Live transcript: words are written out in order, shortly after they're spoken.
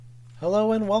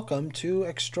Hello and welcome to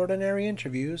Extraordinary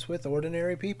Interviews with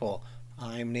Ordinary People.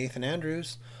 I'm Nathan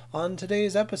Andrews. On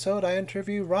today's episode, I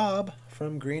interview Rob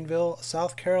from Greenville,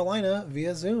 South Carolina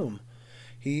via Zoom.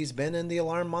 He's been in the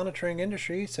alarm monitoring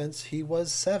industry since he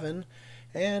was 7,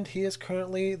 and he is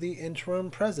currently the interim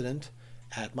president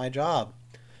at my job.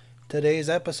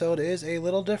 Today's episode is a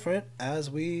little different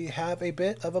as we have a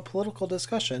bit of a political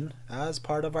discussion as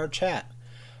part of our chat.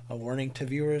 A warning to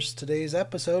viewers, today's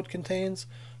episode contains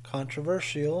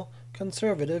controversial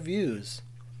conservative views.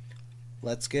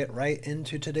 Let's get right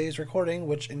into today's recording,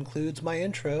 which includes my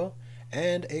intro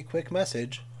and a quick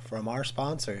message from our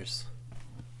sponsors.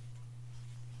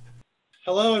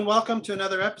 Hello and welcome to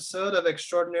another episode of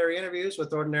Extraordinary Interviews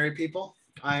with Ordinary People.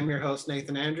 I'm your host,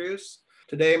 Nathan Andrews.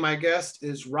 Today, my guest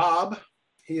is Rob.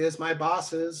 He is my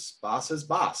boss's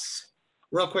boss.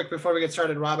 Real quick before we get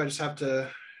started, Rob, I just have to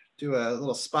do a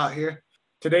little spot here.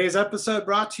 Today's episode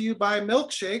brought to you by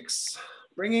Milkshakes,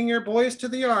 bringing your boys to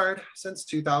the yard since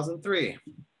 2003.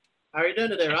 How are you doing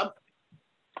today, Rob?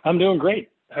 I'm doing great.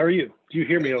 How are you? Do you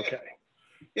hear me okay?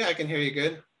 Yeah, I can hear you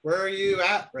good. Where are you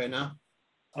at right now?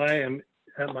 I am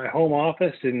at my home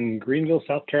office in Greenville,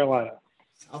 South Carolina.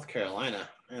 South Carolina.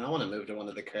 Man, I want to move to one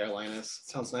of the Carolinas.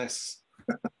 Sounds nice.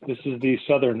 This is the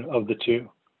southern of the two.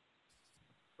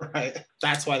 Right.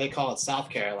 That's why they call it South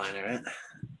Carolina, right?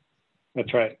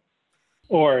 That's right.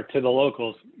 Or to the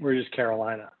locals, we're just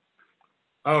Carolina.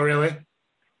 Oh, really?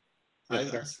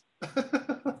 Yes,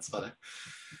 That's funny.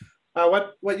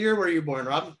 What year were you born,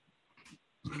 Rob?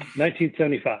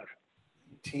 1975.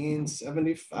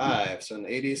 1975. So an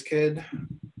 80s kid.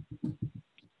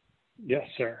 Yes,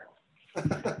 sir. I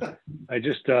have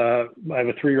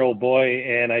a 3-year-old boy,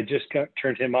 and I just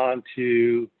turned him on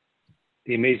to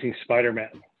The Amazing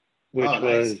Spider-Man, which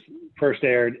was first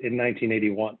aired in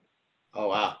 1981. Oh,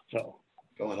 wow. So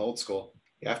going old school.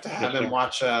 You have to have him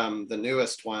watch the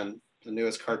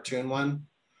newest cartoon one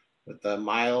with the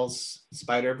Miles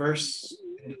Spider-Verse.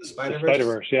 Into the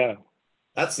Spider-Verse, yeah.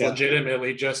 That's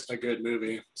legitimately just a good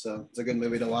movie. So it's a good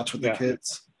movie to watch with the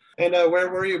kids. And where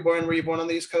were you born? Were you born on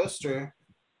the East Coast or?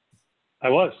 I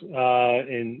was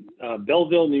in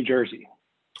Belleville, New Jersey.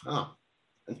 Oh,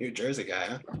 a New Jersey guy,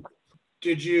 huh?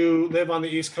 Did you live on the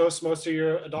East Coast most of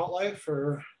your adult life,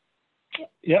 or?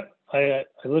 Yep, I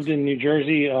lived in New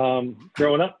Jersey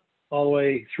growing up all the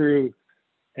way through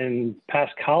and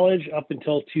past college up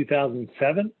until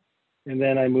 2007, and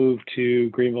then I moved to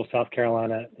Greenville, South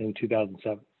Carolina in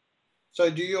 2007. So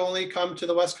do you only come to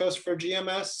the West Coast for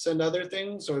GMS and other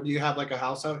things, or do you have like a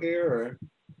house out here, or?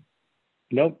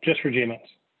 Nope, just for GMS.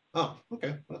 Oh,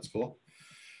 okay, that's cool.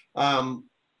 Do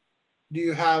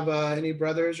you have any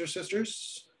brothers or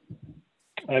sisters?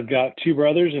 I've got 2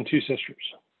 brothers and 2 sisters.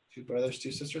 2 brothers,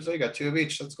 2 sisters. Oh, you got 2 of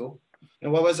each. That's cool. And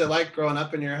what was it like growing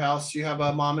up in your house? You have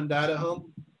a mom and dad at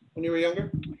home when you were younger?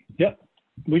 Yep,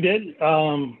 we did.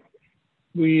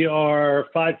 We are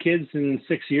 5 kids in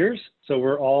 6 years, so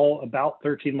we're all about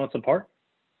 13 months apart.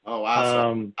 Oh, wow.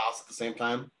 So house at the same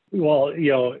time? Well,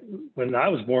 when I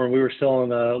was born, we were still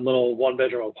in a little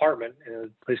 1-bedroom apartment in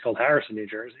a place called Harrison, New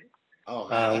Jersey. Oh,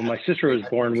 man. When my sister was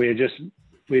born, we had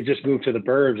just moved to the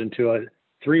burbs into a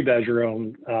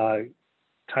 3-bedroom,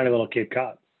 tiny little Cape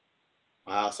Cod.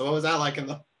 Wow. So what was that like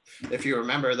if you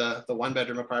remember the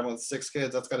 1-bedroom apartment with 6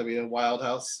 kids? That's got to be a wild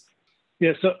house.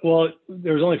 Yeah. So,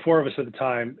 there was only 4 of us at the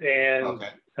time, and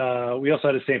we also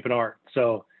had a St. Bernard.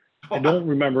 So I don't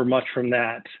remember much from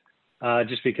that.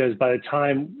 Just because by the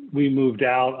time we moved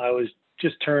out, I was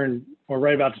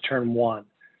right about to turn 1.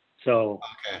 So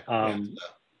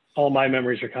all my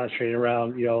memories are concentrated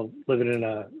around, living in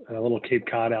a little Cape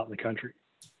Cod out in the country.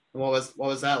 What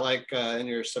was that like in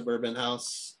your suburban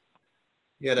house?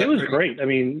 It was great. I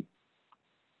mean,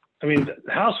 the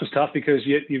house was tough because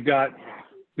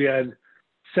we had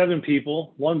 7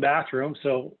 people, 1 bathroom.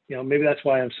 So, maybe that's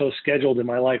why I'm so scheduled in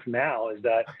my life now, is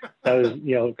that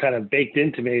was, kind of baked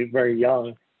into me very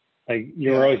young. Like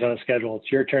you're always on a schedule.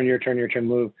 It's your turn,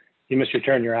 move. You miss your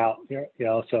turn, you're out,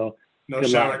 so no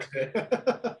shower.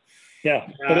 Yeah.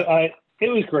 But it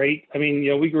was great. I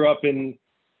mean, we grew up in,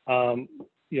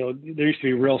 there used to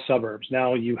be real suburbs.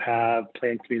 Now you have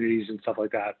planned communities and stuff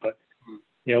like that. But,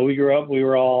 we grew up, we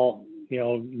were all,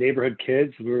 neighborhood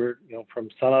kids. We were, from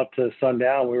sun up to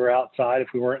sundown, we were outside if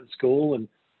we weren't in school and,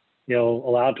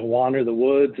 allowed to wander the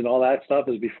woods and all that stuff.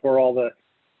 It was before all the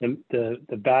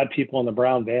bad people in the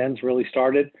brown vans really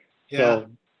started. Yeah.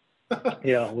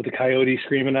 So, with the coyote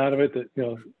screaming out of it,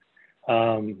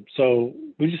 so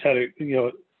we just had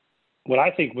what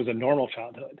I think was a normal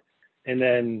childhood. And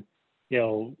then,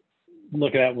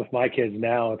 looking at with my kids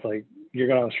now, it's like, you're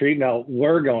going on the street. Now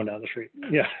we're going down the street.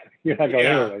 Yeah. You're not going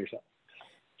anywhere by yourself.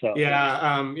 So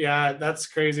yeah, that's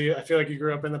crazy. I feel like you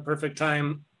grew up in the perfect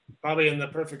time, probably in the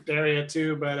perfect area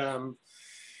too. But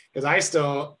because I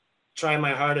still try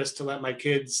my hardest to let my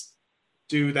kids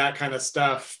do that kind of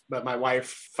stuff, but my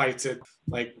wife fights it.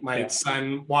 Like my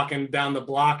son walking down the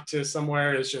block to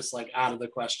somewhere is just like out of the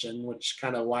question, which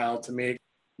kind of wild to me.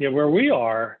 Yeah, where we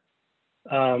are,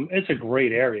 it's a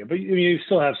great area, but you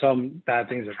still have some bad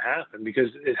things that happen because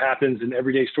it happens in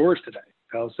everyday stores today.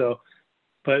 So,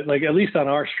 but like at least on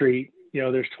our street,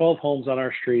 there's 12 homes on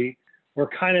our street. We're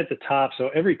kind of at the top, so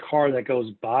every car that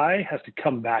goes by has to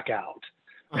come back out.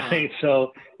 Right.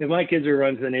 So if my kids are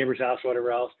running to the neighbor's house,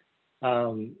 whatever else,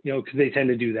 because they tend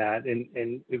to do that,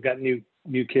 and we've got new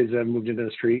kids that have moved into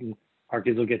the street, and our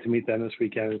kids will get to meet them this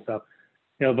weekend and stuff.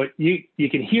 But you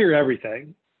can hear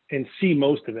everything and see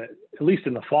most of it. At least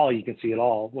in the fall, you can see it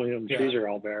all. Well, the trees are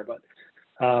all bare, but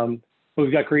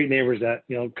we've got great neighbors that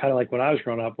kind of like when I was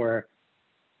growing up, where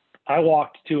I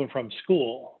walked to and from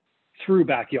school through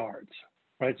backyards.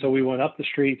 Right. So we went up the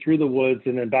street, through the woods,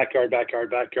 and then backyard,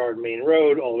 main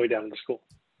road, all the way down to school.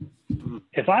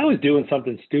 If I was doing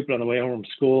something stupid on the way home from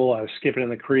school, I was skipping in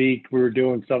the creek, we were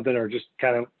doing something, or just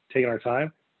kind of taking our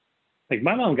time, like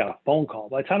my mom got a phone call.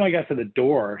 By the time I got to the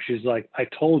door, she's like, "I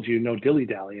told you, no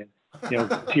dilly-dallying,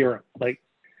 to your," like,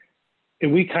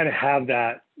 and we kind of have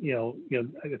that, I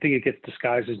think it gets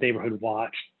disguised as neighborhood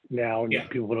watch now, and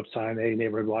people put up signs, "Hey,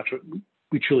 neighborhood watch."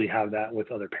 We truly have that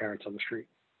with other parents on the street.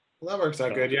 Well, that works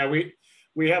out good. Yeah,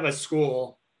 we have a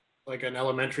school, like an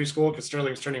elementary school, because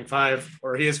Sterling's turning 5,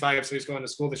 or he is 5, so he's going to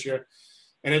school this year,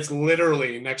 and it's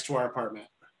literally next to our apartment.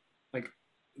 Like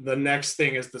the next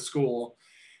thing is the school,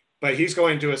 but he's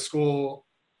going to a school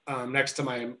next to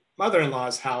my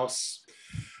mother-in-law's house.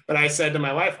 But I said to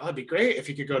my wife, "Oh, it'd be great if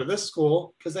he could go to this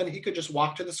school, because then he could just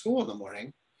walk to the school in the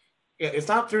morning. It's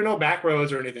not through no back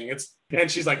roads or anything."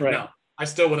 And she's like, "No, I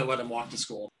still wouldn't let him walk to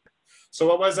school." So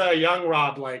what was a young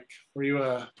Rob like? Were you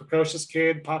a precocious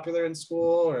kid, popular in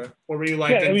school, or what were you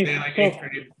like in like 8th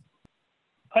grade?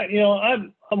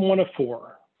 I'm one of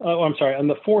 4. Oh, I'm sorry, I'm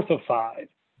the 4th of 5.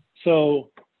 So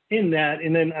in that,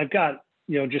 and then I've got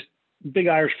just big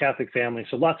Irish Catholic family,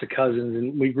 so lots of cousins,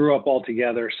 and we grew up all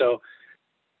together. So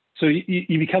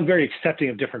you become very accepting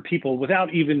of different people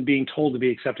without even being told to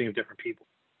be accepting of different people.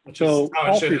 So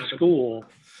all through school,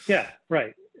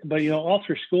 right. But all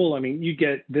through school, I mean, you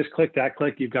get this clique, that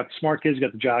clique. You've got the smart kids, you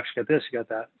got the jocks, you got this, you got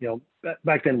that.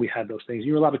 Back then we had those things.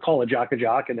 You were allowed to call a jock, and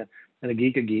a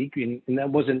geek, and that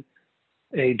wasn't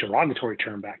a derogatory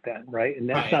term back then, right? And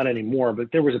that's not anymore.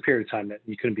 But there was a period of time that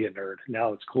you couldn't be a nerd.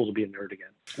 Now it's cool to be a nerd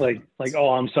again. Like oh,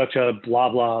 I'm such a blah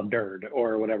blah nerd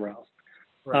or whatever else.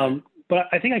 Right. But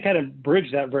I think I kind of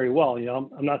bridged that very well.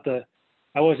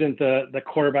 I wasn't the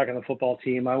quarterback on the football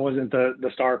team. I wasn't the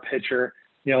star pitcher.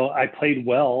 I played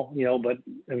well, but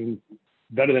I mean,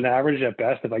 better than average at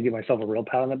best if I give myself a real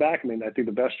pat on the back. I mean, I think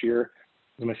the best year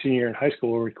was my senior year in high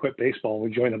school where we quit baseball and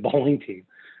we joined the bowling team.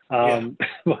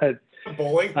 But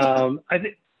bowling? I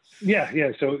think,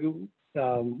 So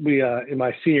we in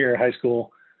my senior year of high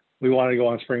school, we wanted to go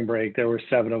on spring break. There were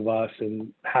 7 of us,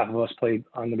 and half of us played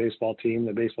on the baseball team.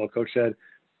 The baseball coach said,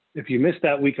 "If you miss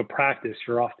that week of practice,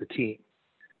 you're off the team."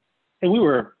 And we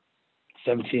were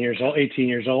 17 years old, 18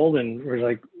 years old. And we're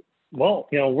like, well,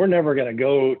 we're never going to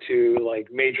go to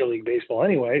like Major League Baseball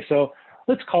anyway. So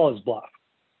let's call his bluff.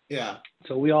 Yeah.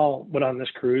 So we all went on this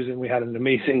cruise, and we had an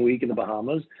amazing week in the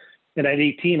Bahamas. And at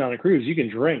 18 on a cruise, you can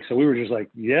drink. So we were just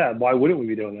like, yeah, why wouldn't we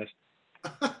be doing this?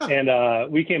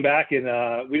 And we came back, and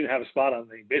we didn't have a spot on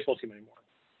the baseball team anymore.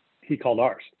 He called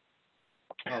ours.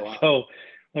 Oh, wow. So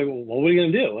like, well, what are you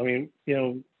going to do? I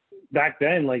mean, back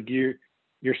then, like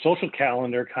your social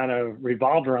calendar kind of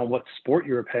revolved around what sport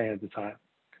you were playing at the time.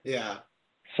 Yeah.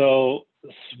 So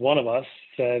one of us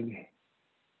said,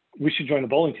 we should join the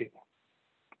bowling team.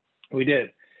 We did.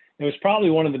 It was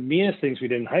probably one of the meanest things we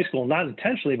did in high school, not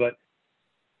intentionally, but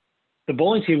the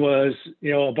bowling team was,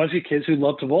 a bunch of kids who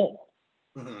loved to bowl.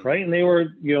 Mm-hmm. Right. And they were,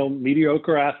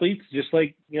 mediocre athletes, just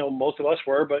like, most of us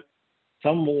were, but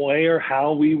some way or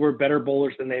how we were better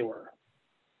bowlers than they were.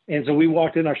 And so we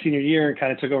walked in our senior year and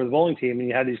kind of took over the bowling team, and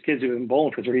you had these kids who had been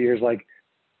bowling for 3 years, like,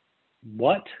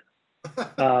 what?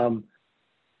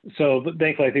 So but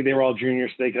thankfully, I think they were all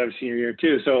juniors, so they could have a senior year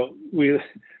too. So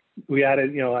we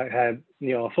added, I had,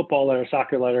 a football letter,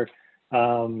 soccer letter,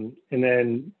 and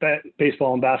then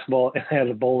baseball and basketball, and I had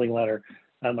a bowling letter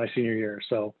my senior year.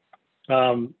 So,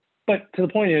 but to the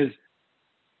point is,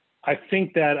 I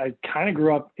think that I kind of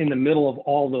grew up in the middle of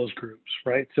all those groups,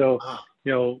 right? So,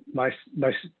 my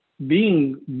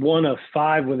being one of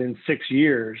 5 within 6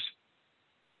 years,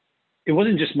 it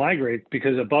wasn't just my grade,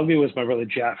 because above me was my brother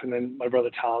Jeff, and then my brother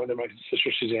Tom, and then my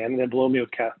sister Suzanne, and then below me was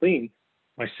Kathleen,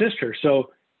 my sister.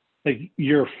 So like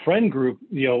your friend group,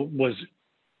 was,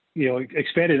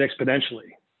 expanded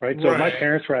exponentially, right? So if my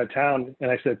parents were out of town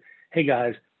and I said, hey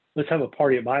guys, let's have a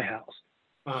party at my house.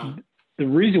 Uh-huh. The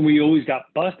reason we always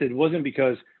got busted wasn't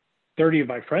because 30 of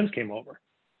my friends came over.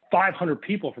 500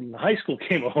 people from the high school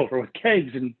came over with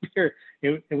kegs and beer,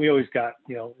 and we always got,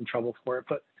 in trouble for it.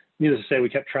 But needless to say, we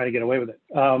kept trying to get away with it.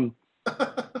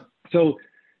 So,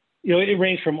 it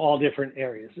ranged from all different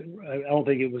areas. I don't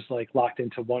think it was like locked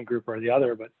into one group or the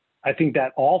other, but I think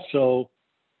that also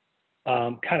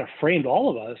kind of framed all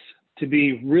of us to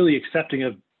be really accepting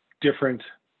of different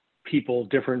people,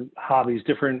 different hobbies,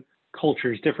 different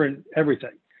cultures, different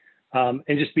everything. And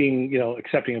just being,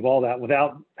 accepting of all that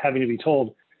without having to be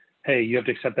told, hey, you have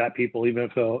to accept that people, even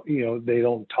if they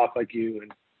don't talk like you,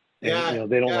 and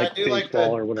they don't like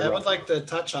baseball or whatever. I would like to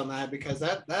touch on that, because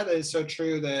that is so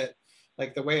true, that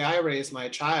like the way I raise my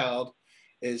child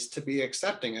is to be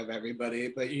accepting of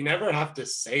everybody, but you never have to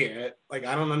say it. Like,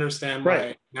 I don't understand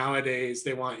why nowadays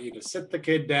they want you to sit the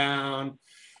kid down,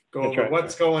 go over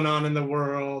what's going on in the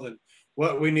world and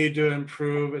what we need to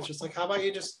improve. It's just like, how about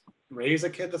you just raise a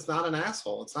kid that's not an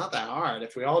asshole? It's not that hard.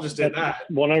 If we all just did that,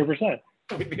 100%.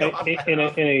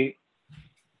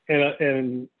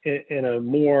 In a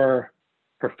more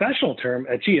professional term,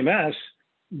 at GMS,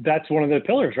 that's one of the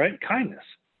pillars, right? Kindness.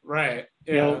 Right.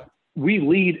 Yeah. We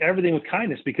lead everything with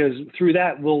kindness, because through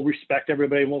that we'll respect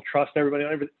everybody and we'll trust everybody.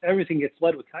 Everything gets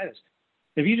led with kindness.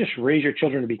 If you just raise your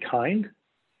children to be kind,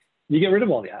 you get rid of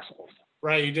all the assholes.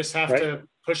 Right. You just have to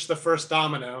push the first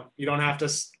domino. You don't have to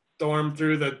storm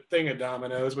through the thing of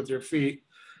dominoes with your feet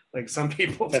like some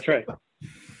people. That's right.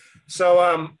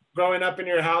 So, growing up in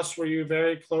your house, were you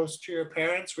very close to your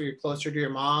parents? Were you closer to your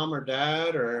mom or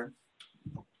dad, or?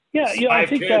 Yeah, I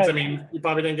think kids. I mean, you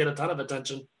probably didn't get a ton of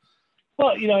attention.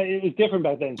 Well, it was different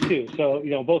back then too. So,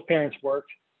 both parents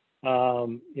worked.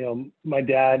 My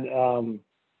dad,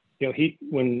 he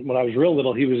when I was real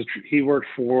little, he worked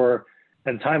for,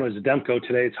 at the time it was Demco.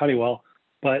 Today it's Honeywell,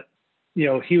 but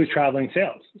he was traveling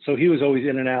sales, so he was always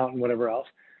in and out and whatever else.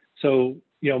 So,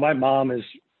 my mom is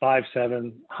 5'7",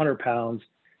 100 pounds.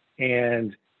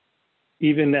 And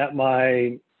even at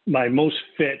my most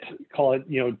fit, call it,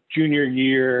 junior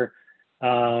year,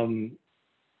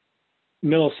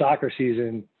 middle soccer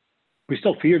season, we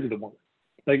still feared the woman.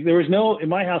 Like, in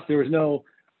my house, there was no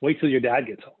wait till your dad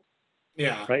gets home.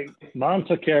 Yeah. Right. Mom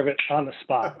took care of it on the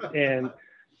spot. And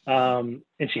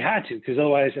she had to, because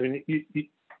otherwise, I mean,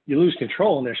 you lose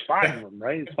control, and there's 5 of them,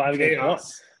 right? It's 5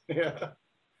 against 1. Yeah.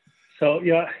 So,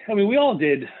 I mean, we all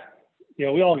did,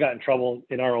 we all got in trouble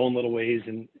in our own little ways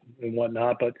and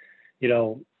whatnot, but,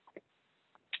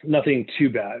 nothing too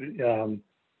bad,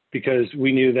 because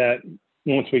we knew that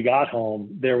once we got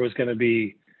home, there was going to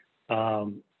be,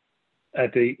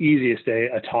 at the easiest day,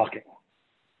 a talking.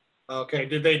 Okay.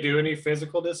 Did they do any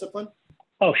physical discipline?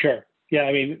 Oh, sure. Yeah.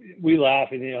 I mean, we laugh,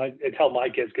 and, I tell my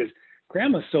kids, because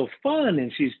Grandma's so fun,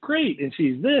 and she's great, and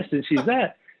she's this and she's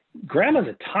that. Grandma's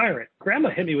a tyrant. Grandma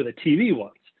hit me with a TV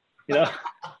once,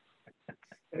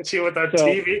 And she with that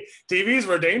TV. TVs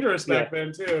were dangerous back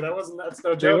then too. That's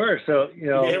no joke. They were. So,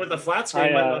 you hit with the flat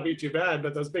screen might not be too bad,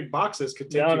 but those big boxes could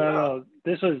take you out. No.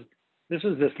 This was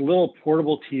this little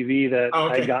portable TV that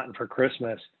I'd gotten for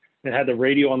Christmas. It had the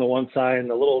radio on the one side and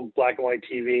the little black and white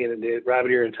TV and the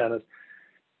rabbit ear antennas.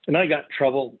 And I got in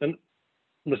trouble. And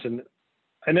listen,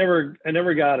 I never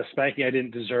got a spanking I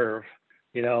didn't deserve,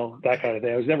 that kind of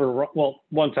thing. I was never, well,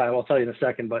 one time, I'll tell you in a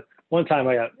second, but one time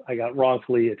I got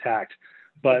wrongfully attacked.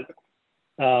 But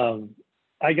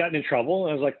I got in trouble,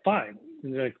 and I was like, fine,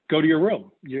 go to your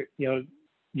room.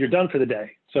 You're done for the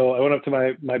day. So I went up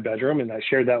to my bedroom, and I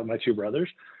shared that with my 2 brothers.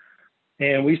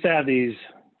 And we used to have these,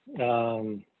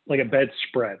 like a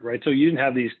bedspread, right? So you didn't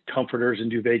have these comforters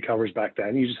and duvet covers back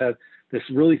then. You just had this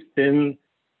really thin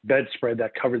bedspread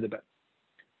that covered the bed.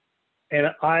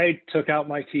 And I took out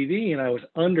my TV, and I was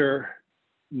under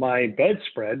my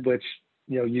bedspread, which,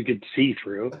 you could see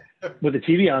through, with the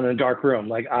TV on in a dark room.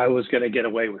 Like, I was going to get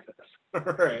away with this.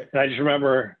 Right. And I just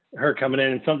remember her coming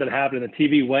in, and something happened, and the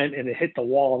TV went, and it hit the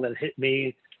wall, and then it hit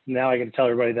me. Now I can tell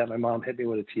everybody that my mom hit me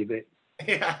with a TV.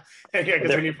 Yeah. Because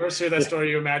when you first hear that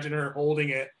story, you imagine her holding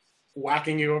it,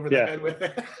 whacking you over the head with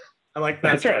it. I like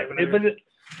that. That's right.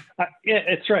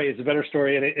 It's right. It's a better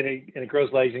story, and it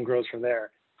grows legs and grows from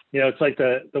there. It's like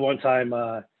the one time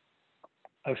I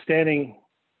was standing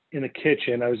in the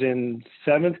kitchen. I was in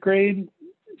 7th,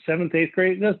 8th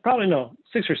grade. That's probably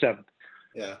 6th or 7th.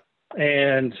 Yeah.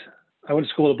 And I went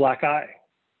to school with a black eye.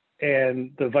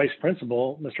 And the vice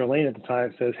principal, Mr. Lane at the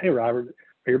time, says, "Hey, Robert,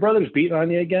 are your brothers beating on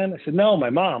you again? I said, no, my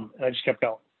mom. And I just kept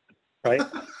going. Right.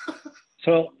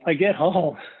 So I get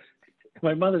home.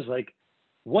 My mother's like,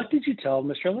 what did you tell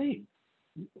Mr. Lee?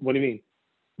 What do you mean?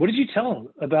 What did you tell him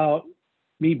about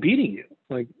me beating you?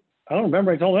 Like, I don't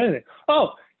remember I told him anything.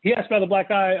 Oh, he asked about the black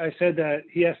eye. I said that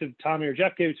he asked if Tommy or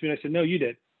Jeff gave it to me. And I said, no, you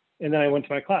did. And then I went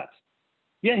to my class.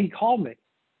 Yeah, he called me.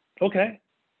 Okay.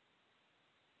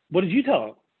 What did you tell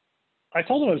him? I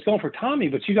told him I was going for Tommy,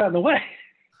 but you got in the way.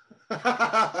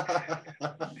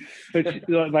 But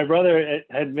my brother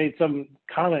had made some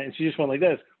comment and she just went like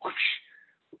this. Whoosh.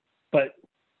 But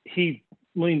he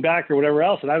leaned back or whatever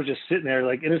else. And I was just sitting there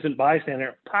like innocent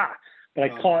bystander. Pah. But I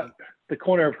caught the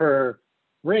corner of her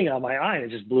ring on my eye and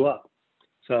it just blew up.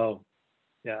 So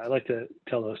yeah, I like to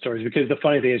tell those stories because the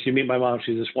funny thing is you meet my mom,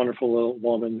 she's this wonderful little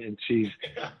woman and she's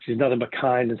nothing but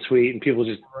kind and sweet and people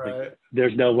just like,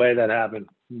 there's no way that happened.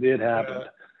 It happened.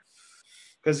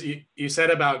 Because you said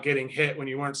about getting hit when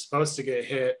you weren't supposed to get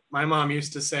hit. My mom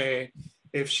used to say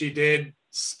if she did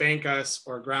spank us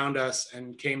or ground us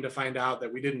and came to find out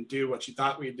that we didn't do what she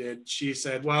thought we did, she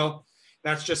said, well,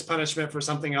 that's just punishment for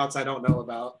something else I don't know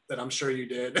about that I'm sure you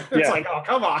did. It's like, oh,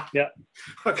 come on. Yeah.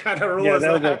 What kind of rule is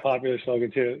that? that? Was a popular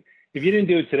slogan too. If you didn't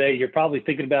do it today, you're probably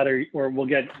thinking about it, or we'll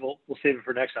save it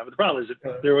for next time. But the problem is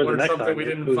there was a next time. We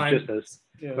didn't find. Just this.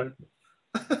 Yeah.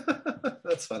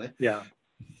 That's funny. Yeah.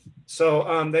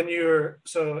 So then you're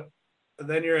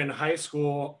in high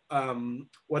school.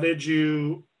 What did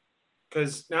you?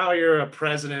 Because now you're a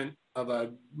president of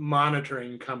a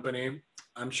monitoring company.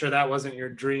 I'm sure that wasn't your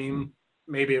dream.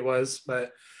 Maybe it was,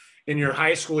 but in your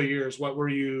high school years, what were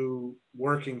you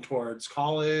working towards?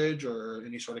 College or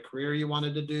any sort of career you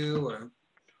wanted to do? Or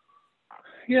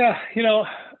yeah,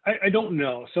 I don't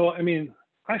know. So I mean,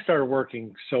 I started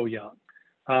working so young.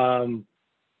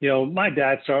 My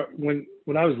dad started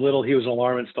when I was little. He was an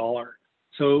alarm installer,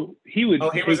 so he would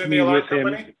take me with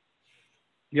him.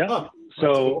 Yeah. Oh,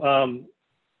 so cool.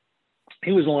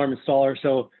 He was an alarm installer,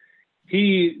 so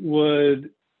he would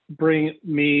bring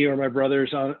me or my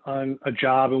brothers on a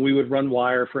job and we would run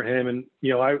wire for him. And,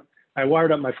 I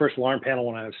wired up my first alarm panel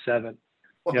when I was 7,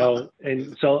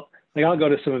 and so like, I'll go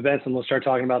to some events and they'll start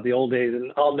talking about the old days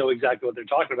and I'll know exactly what they're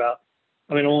talking about.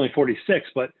 I mean, I'm only 46,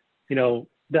 but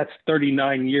that's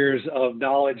 39 years of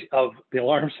knowledge of the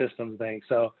alarm system thing.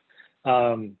 So,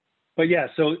 but yeah,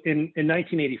 so in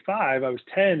 1985, I was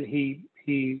 10,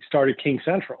 he started King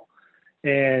Central.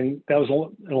 And that was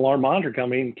an alarm monitor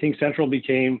company. And King Central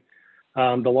became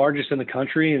the largest in the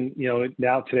country. And,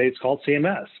 now today it's called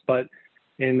CMS. But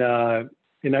in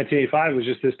 1985, it was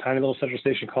just this tiny little central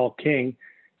station called King.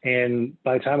 And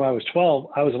by the time I was 12,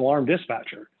 I was an alarm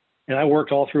dispatcher. And I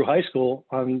worked all through high school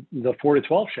on the 4 to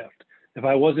 12 shift. If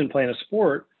I wasn't playing a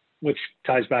sport, which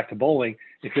ties back to bowling,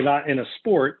 if you're not in a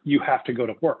sport, you have to go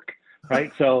to work,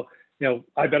 right? So,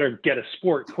 I better get a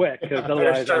sport quick because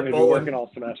otherwise I'm going to be working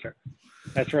all semester.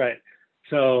 That's right.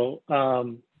 So,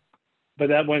 but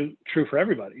that went true for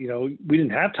everybody. We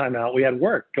didn't have time out. We had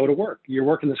work. Go to work. You're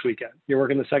working this weekend. You're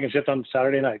working the second shift on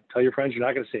Saturday night. Tell your friends you're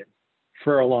not going to see them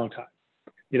for a long time.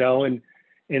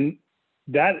 And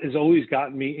that has always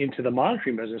gotten me into the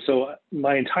monitoring business. So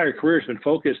my entire career has been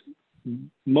focused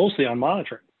mostly on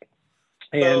monitoring.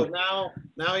 And so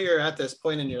now you're at this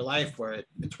point in your life where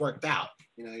it's worked out.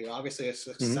 You're obviously a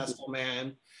successful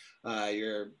man.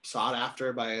 You're sought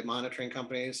after by monitoring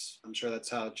companies. I'm sure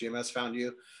that's how GMS found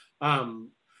you.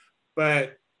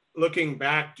 But looking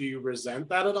back, do you resent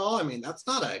that at all? I mean, that's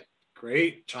not a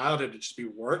great childhood to just be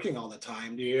working all the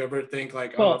time. Do you ever think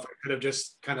like, if I could have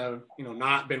just kind of,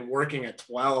 not been working at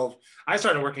 12? I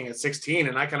started working at 16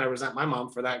 and I kind of resent my mom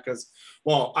for that because,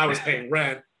 I was paying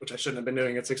rent, which I shouldn't have been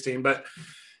doing at 16. But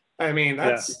I mean,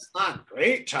 that's not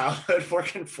great childhood,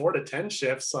 working 4 to 10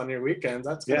 shifts on your weekends.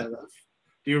 That's kind of rough.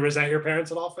 Do you resent your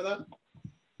parents at all for that?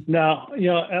 No,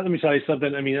 let me tell you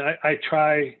something. I mean, I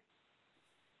try.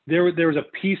 There was a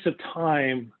piece of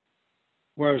time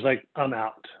where I was like, I'm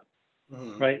out,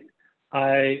 right?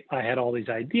 I had all these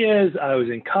ideas. I was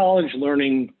in college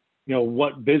learning,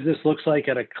 what business looks like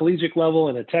at a collegiate level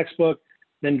in a textbook,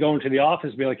 then going to the office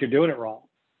and be like, you're doing it wrong,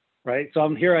 right? So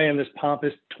here I am, this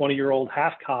pompous 20-year-old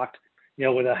half-cocked,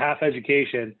 with a half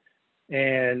education,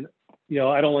 and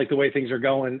I don't like the way things are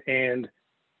going, and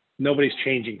nobody's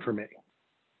changing for me.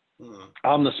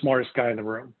 I'm the smartest guy in the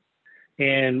room.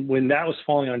 And when that was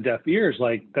falling on deaf ears,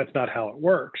 like, that's not how it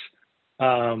works.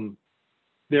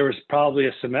 There was probably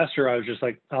a semester I was just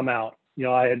like, I'm out.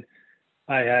 I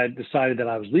had decided that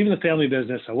I was leaving the family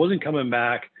business. I wasn't coming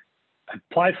back. I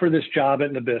applied for this job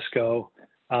at Nabisco,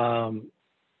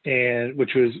 and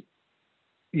which was,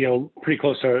 pretty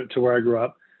close to where I grew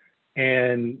up,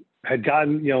 and had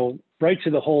gotten, right to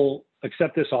the whole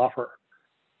accept this offer.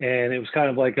 And it was kind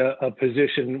of like a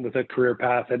position with a career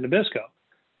path at Nabisco.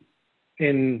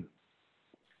 And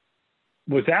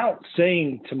without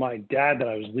saying to my dad that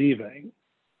I was leaving,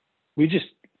 which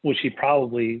he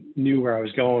probably knew where I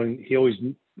was going. He always,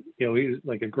 he was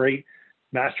like a great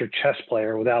master chess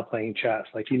player without playing chess.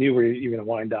 Like he knew where you're going to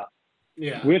wind up.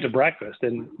 Yeah. We went to breakfast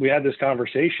and we had this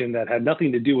conversation that had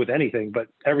nothing to do with anything, but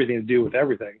everything to do with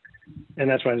everything. And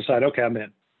that's when I decided, okay, I'm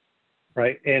in.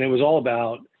 Right. And it was all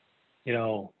about,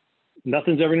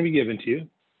 nothing's ever going to be given to you.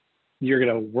 You're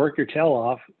going to work your tail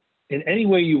off in any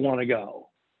way you want to go.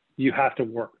 You have to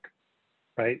work.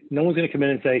 Right. No one's going to come in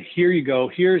and say, here you go.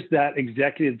 Here's that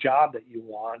executive job that you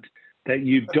want, that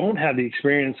you don't have the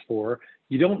experience for,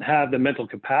 you don't have the mental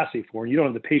capacity for, and you don't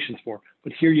have the patience for,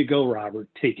 but here you go, Robert,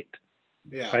 take it.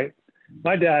 Yeah. Right.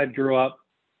 My dad grew up,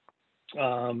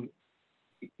 in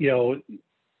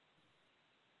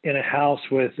a house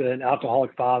with an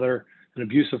alcoholic father, an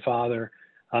abusive father.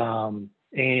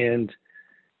 And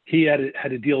he had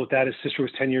to deal with that. His sister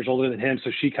was 10 years older than him.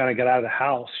 So she kind of got out of the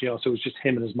house, so it was just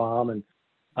him and his mom. And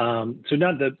so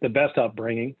not the best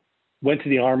upbringing. Went to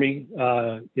the Army,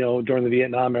 during the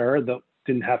Vietnam era, though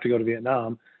didn't have to go to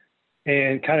Vietnam,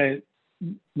 and kind of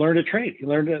learned a trade. He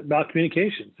learned about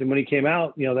communications. And when he came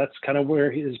out, that's kind of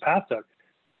where his path took.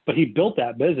 But he built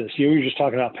that business. You were just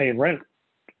talking about paying rent.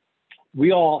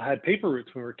 We all had paper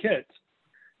routes when we were kids.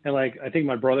 And I think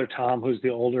my brother, Tom, who's the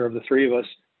older of the three of us,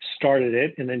 started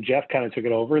it. And then Jeff kind of took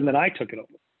it over, and then I took it over.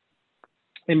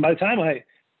 And by the time I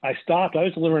stopped, I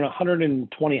was delivering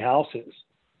 120 houses,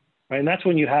 right? And that's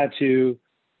when you had to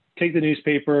take the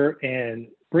newspaper and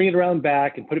bring it around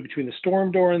back and put it between the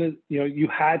storm door and you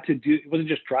had to do, it wasn't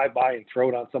just drive by and throw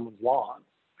it on someone's lawn,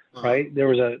 right? There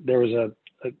was a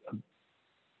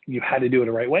you had to do it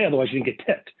the right way. Otherwise you didn't get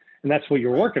tipped. And that's what you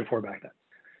were working for back then.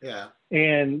 Yeah.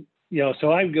 And,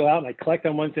 so I would go out and I collect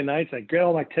on Wednesday nights, I get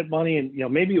all my tip money, and,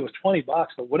 maybe it was $20,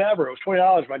 but whatever, it was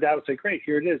 $20. My dad would say, great,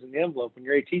 here it is in the envelope. When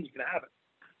you're 18, you can have it.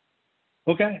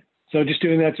 Okay. So just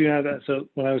doing that. So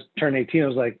when I was turning 18, I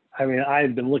was like, I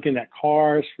had been looking at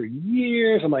cars for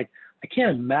years. I'm like, I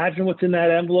can't imagine what's in that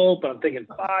envelope, but I'm thinking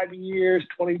 5 years,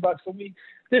 $20 a week.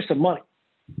 There's some money.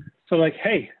 So I'm like,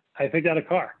 hey, I picked out a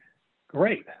car.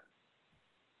 Great.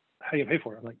 How do you pay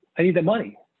for it? I'm like, I need the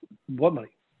money. What money?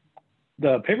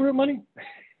 The paper route money?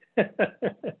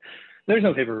 There's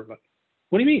no paper route money.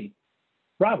 What do you mean?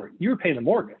 Robert, you were paying the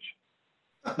mortgage.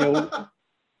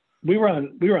 We were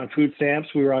on food stamps,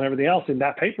 we were on everything else, and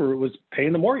that paper was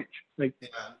paying the mortgage.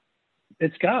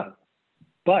 It's gone.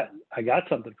 But I got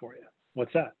something for you.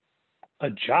 What's that? A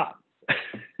job.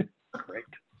 Great.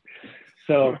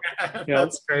 So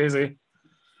that's crazy.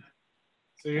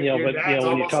 So your dad's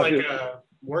when almost like a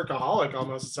workaholic.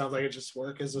 Almost, it sounds like it just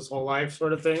work is his whole life,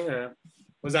 sort of thing. Or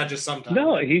was that just sometimes?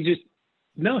 He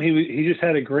just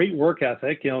had a great work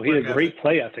ethic. He had a great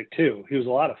play ethic too. He was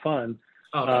a lot of fun.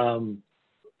 Okay.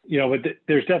 But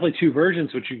there's definitely two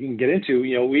versions which you can get into.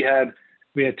 We had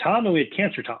Tom and we had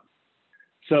Cancer Tom.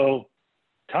 So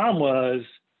Tom was,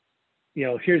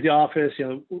 here's the office.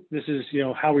 This is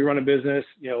how we run a business.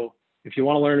 If you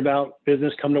want to learn about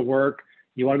business, come to work.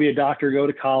 You want to be a doctor, go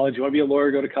to college. You want to be a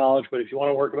lawyer, go to college. But if you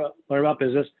want to learn about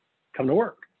business, come to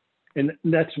work. And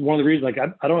that's one of the reasons.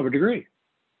 I don't have a degree.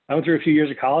 I went through a few years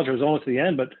of college. I was almost at the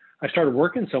end, but I started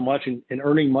working so much and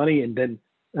earning money and then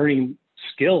earning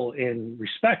skill and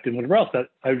respect and whatever else that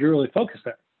I really focused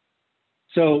there.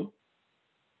 So,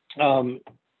 so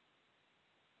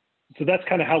that's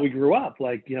kind of how we grew up.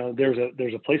 There's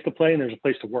a place to play and there's a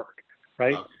place to work,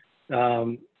 right?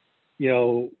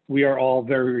 We are all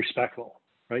very respectful,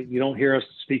 right? You don't hear us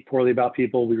speak poorly about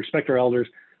people. We respect our elders.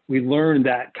 We learned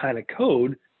that kind of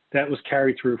code that was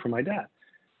carried through from my dad.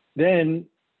 Then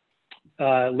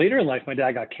later in life, my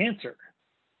dad got cancer,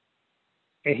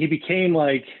 and he became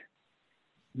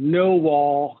no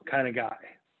wall kind of guy,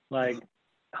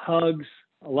 hugs,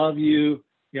 I love you.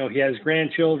 He has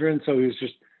grandchildren, so he was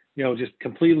just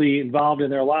completely involved in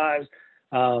their lives.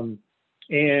 And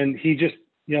he just,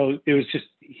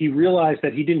 he realized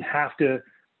that he didn't have to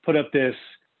put up this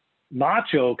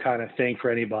macho kind of thing for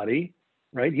anybody,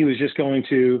 right? He was just going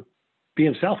to be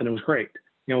himself, and it was great.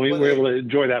 We were able to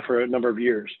enjoy that for a number of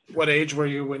years. What age were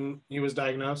you when he was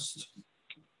diagnosed?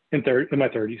 In my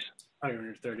 30s. Oh, you're in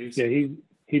your 30s. Yeah,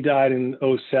 he died in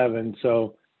 2007,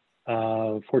 so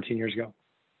 14 years ago.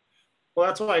 Well,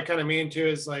 that's what I kind of mean too,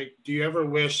 is do you ever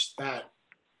wish that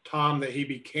Tom that he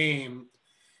became,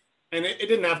 and it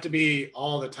didn't have to be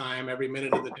all the time, every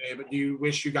minute of the day, but do you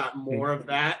wish you got more of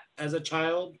that as a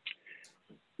child?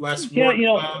 Less work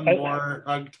Tom, more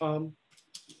hug Tom?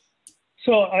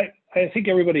 So I think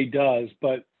everybody does,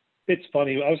 but it's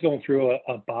funny. I was going through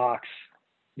a box,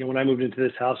 when I moved into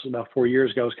this house about 4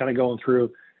 years ago. I was kind of going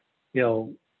through,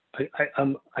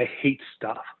 I hate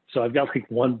stuff. So I've got like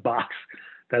one box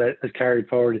that I carried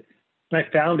forward, and I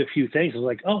found a few things. I was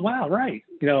like, oh wow, right.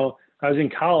 I was in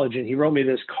college and he wrote me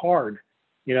this card,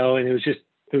 and it was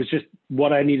just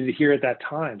what I needed to hear at that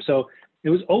time. So it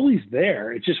was always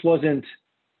there. It just wasn't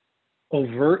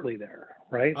overtly there,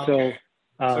 right? Okay.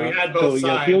 So you had both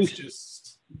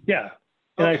sides. Yeah.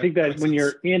 And I think that when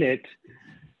you're in it,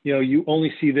 you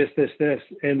only see this,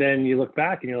 and then you look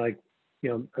back and you're like,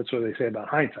 that's what they say about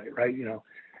hindsight, right?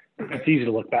 It's easy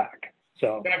to look back.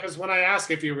 So yeah, because when I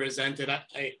ask if you resented,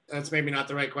 I that's maybe not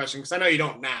the right question, because I know you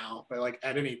don't now, but like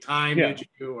at any time did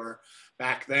you, or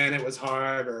back then it was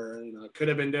hard, or it could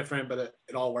have been different, but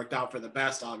it all worked out for the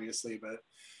best, obviously. But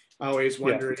I always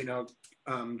wonder,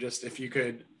 just if you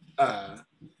could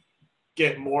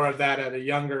get more of that at a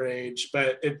younger age,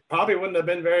 but it probably wouldn't have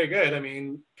been very good. I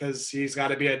mean, because he's got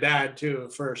to be a dad too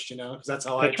first, because that's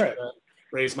how I try to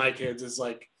raise my kids, is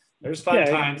like there's fun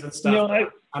times and stuff.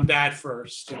 I'm dad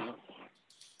first,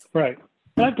 Right.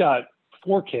 And I've got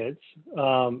 4 kids,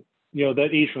 that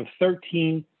age from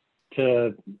 13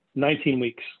 to 19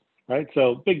 weeks, right?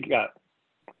 So big gap.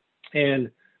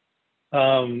 And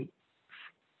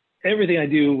everything I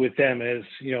do with them is,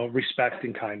 respect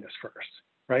and kindness first,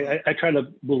 right? I try to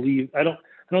believe, I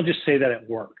don't just say that at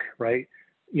work, right?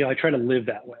 I try to live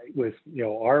that way with,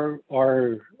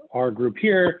 our group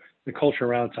here, the culture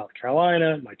around South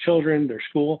Carolina, my children, their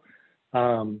school.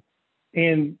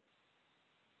 And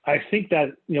I think that,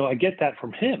 I get that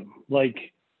from him.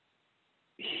 Like,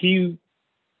 he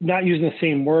not using the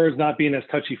same words, not being as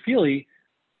touchy feely,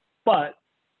 but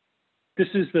this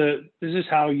is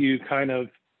how you kind of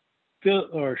feel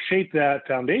or shape that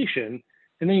foundation,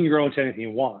 and then you can grow into anything you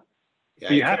want. Yeah,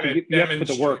 so you have to put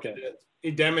the work in.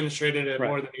 He demonstrated it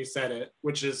more than he said it,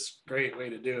 which is a great way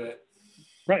to do it.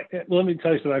 Right. Well, let me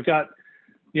tell you something. I've got,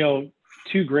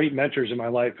 2 great mentors in my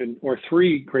life, or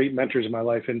 3 great mentors in my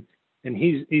life, and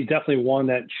he's definitely one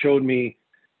that showed me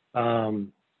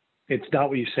it's not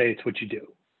what you say, it's what you do.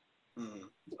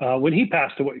 When he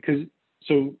passed away,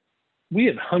 so we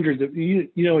have hundreds of, at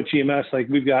GMS, like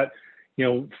we've got,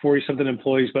 40 something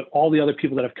employees, but all the other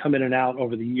people that have come in and out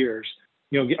over the years,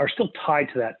 are still tied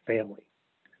to that family.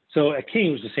 So at King,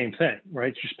 it was the same thing,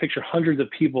 right? Just picture hundreds of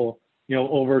people,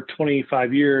 over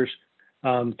 25 years,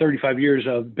 35 years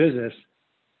of business.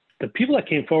 The people that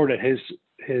came forward at his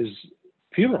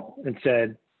funeral and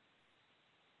said,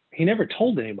 he never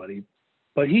told anybody,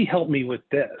 but he helped me with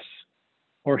this,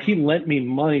 or he lent me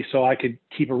money so I could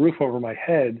keep a roof over my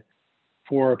head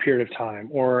for a period of time,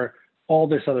 or all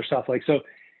this other stuff. Like, so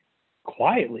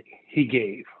quietly he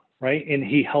gave, right? And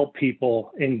he helped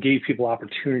people and gave people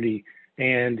opportunity,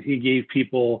 and he gave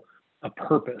people a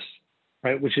purpose,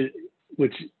 right? Which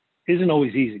isn't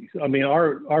always easy. I mean,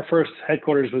 our first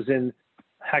headquarters was in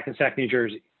Hackensack, New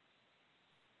Jersey.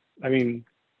 I mean,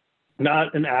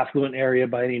 not an affluent area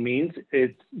by any means.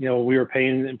 It's, we were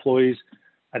paying employees,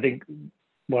 I think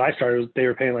when I started, they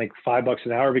were paying like $5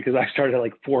 an hour, because I started at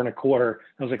like $4.25.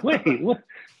 I was like, wait, what?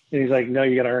 And he's like, no,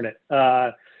 you got to earn it.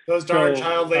 Those darn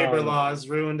child labor laws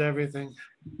ruined everything.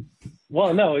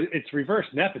 Well, no, it's reverse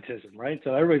nepotism, right?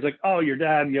 So everybody's like, oh, your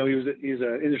dad, he's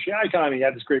an industry icon. He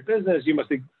had this great business. You must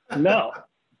be, no,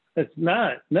 it's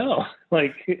not. No,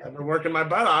 like, I've been working my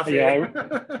butt off here.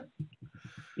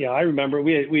 Yeah, I remember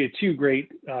we had 2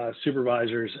 great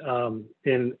supervisors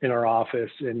in our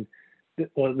office, and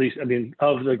well, at least, I mean,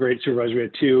 of the great supervisors, we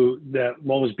had 2. That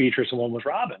one was Beatrice and one was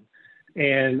Robin.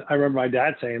 And I remember my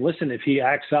dad saying, "Listen, if he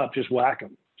acts up, just whack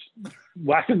him,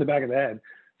 in the back of the head."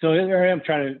 So there I am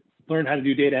trying to learn how to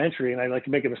do data entry, and I like to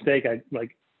make a mistake. I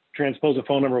like transpose a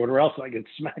phone number or whatever else, and I get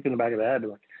smacked in the back of the head.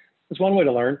 Like, that's one way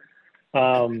to learn.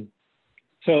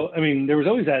 So I mean, there was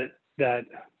always that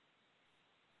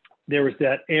there was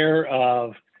that air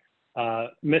of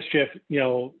mischief,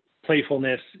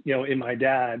 playfulness, in my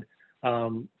dad.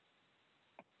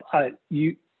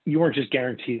 You weren't just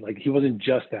guaranteed, like, he wasn't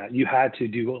just that. You had to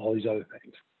do all these other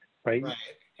things, right? Right.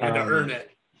 You had to earn it.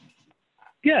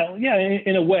 Yeah,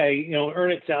 in a way,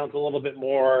 earn it sounds a little bit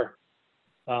more,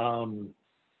 it's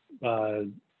a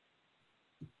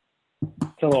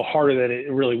little harder than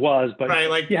it really was, but right,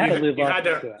 like you had to live up to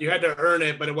that. You had to earn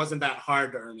it, but it wasn't that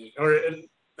hard to earn it. Or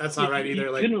that's not right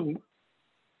either.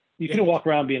 You couldn't walk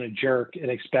around being a jerk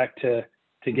and expect to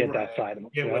get that side of him.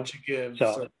 Get what you give,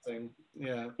 sort of thing.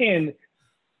 Yeah. And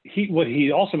what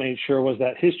he also made sure was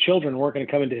that his children weren't going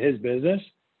to come into his business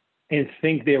and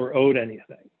think they were owed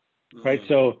anything, right?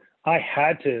 So I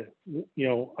had to,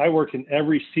 I worked in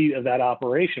every seat of that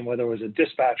operation, whether it was a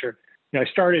dispatcher, I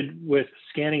started with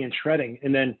scanning and shredding,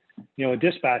 and then, a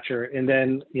dispatcher, and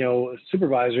then, a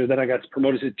supervisor. Then I got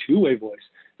promoted to two-way voice,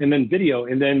 and then video,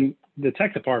 and then the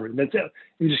tech department. That's it.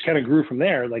 And just kind of grew from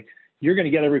there. Like, you're going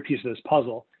to get every piece of this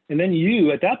puzzle. And then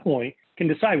you, at that point, can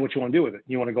decide what you want to do with it.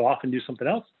 You want to go off and do something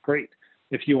else? Great.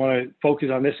 If you want to focus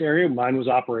on this area, mine was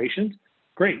operations.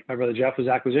 Great. My brother Jeff was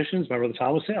acquisitions. My brother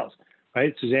Tom was sales,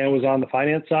 right? Suzanne was on the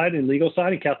finance side and legal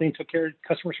side, and Kathleen took care of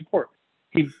customer support.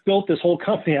 He built this whole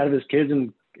company out of his kids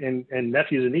and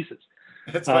nephews and nieces.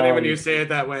 It's funny when you say it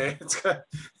that way.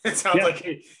 It sounds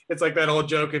like it's like that old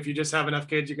joke. If you just have enough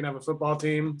kids, you can have a football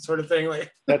team, sort of thing.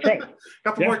 Like, that's right. A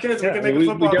couple more kids, we can make a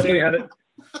football team.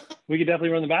 We could definitely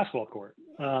run the basketball court.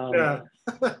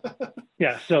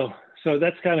 Yeah. So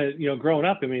that's kind of, growing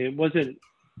up. I mean, it wasn't,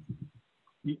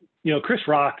 Chris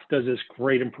Rock does this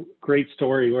great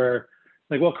story where,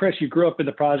 like, well, Chris, you grew up in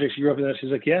the projects, you grew up in this.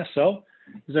 He's like, yeah. So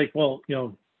he's like, well,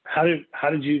 how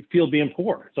did you feel being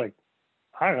poor? It's like,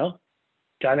 I don't know.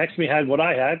 Guy next to me had what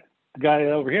I had. The guy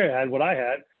over here had what I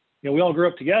had. We all grew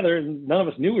up together, and none of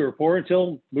us knew we were poor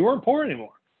until we weren't poor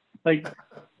anymore. Like,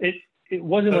 it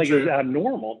wasn't like it was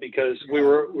abnormal because we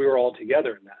were all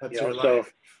together in that. That's your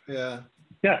life. Yeah.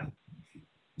 Yeah.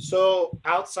 So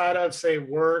outside of, say,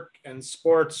 work and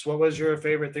sports, what was your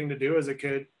favorite thing to do as a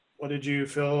kid? What did you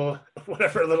fill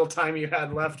whatever little time you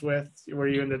had left with? Were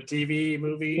you into TV,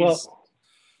 movies? Well,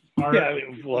 art, yeah.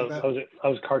 I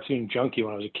was a cartoon junkie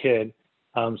when I was a kid.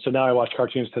 So now I watch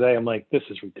cartoons today. I'm like, this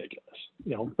is ridiculous.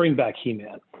 Bring back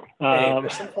He-Man.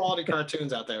 There's some quality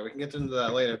cartoons out there. We can get into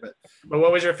that later. But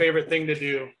what was your favorite thing to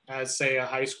do as, say, a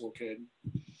high school kid?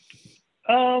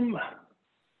 I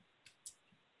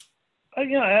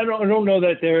don't know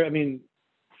that there. I mean,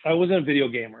 I wasn't a video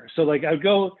gamer, so like I'd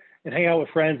go and hang out with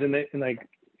friends, and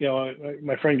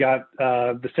my friend got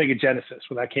the Sega Genesis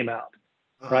when that came out,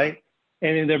 right?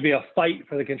 And then there'd be a fight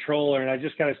for the controller, and I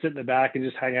just kind of sit in the back and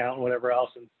just hang out and whatever else.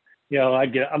 And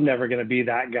I'm never going to be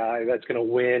that guy that's going to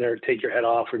win or take your head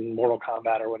off in Mortal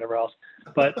Kombat or whatever else.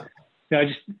 But I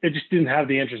just didn't have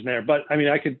the interest in there. But I mean,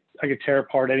 I could tear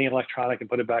apart any electronic and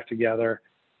put it back together.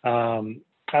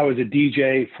 I was a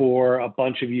DJ for a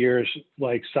bunch of years,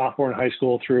 like sophomore in high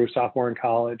school through sophomore in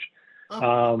college.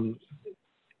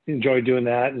 Enjoyed doing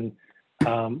that, and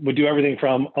would do everything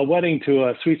from a wedding to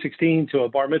a sweet 16 to a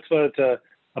bar mitzvah to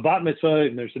a bat mitzvah,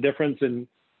 and there's a difference in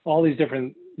all these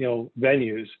different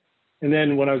venues. And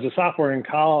then when I was a sophomore in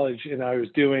college and I was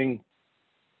doing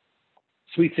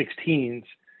sweet 16s,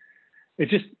 it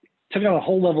just took on a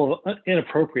whole level of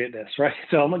inappropriateness, right?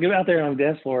 So I'm gonna get out there on the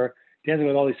dance floor dancing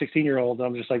with all these 16-year-olds.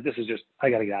 I'm just like, I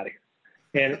got to get out of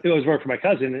here. And it was work for my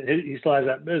cousin. He still has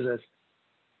that business.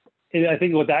 And I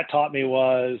think what that taught me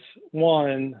was,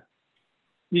 one,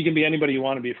 you can be anybody you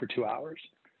want to be for 2 hours,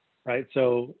 right?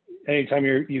 So anytime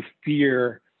you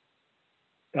fear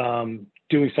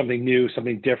doing something new,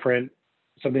 something different,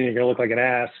 something you're going to look like an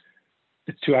ass,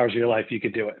 it's 2 hours of your life, you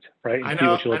could do it, right? I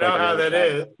know how that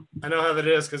is. I know how that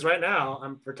is, because right now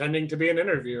I'm pretending to be an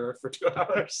interviewer for 2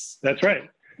 hours. That's right.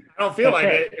 I don't feel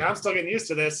it. I'm still getting used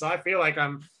to this, so I feel like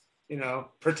I'm,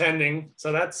 pretending.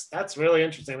 So that's really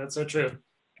interesting. That's so true.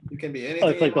 You can be anything. Oh,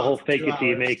 it's like the whole fake it till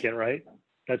you make it, right?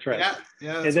 That's right.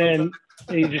 Yeah. And then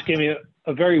you just gave me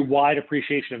a very wide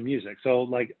appreciation of music. So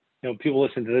like, people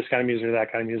listen to this kind of music or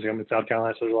that kind of music. I'm in South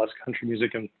Carolina, so there's a lot of country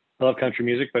music, and I love country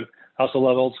music, but I also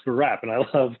love old school rap, and I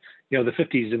love, the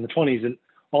 50s and the 20s and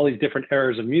all these different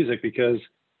eras of music because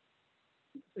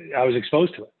I was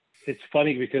exposed to it. It's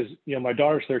funny because, my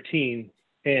daughter's 13,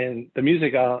 and the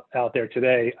music out there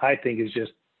today, I think, is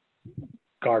just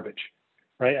garbage,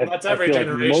 right? Well, that's every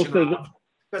generation.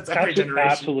 That's every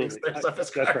generation. Absolutely.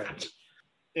 That's right.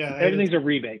 Yeah. Everything's a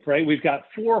remake, right? We've got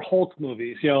 4 Hulk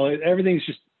movies. Everything's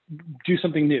just do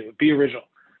something new, be original.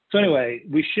 So anyway,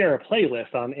 we share a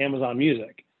playlist on Amazon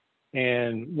Music,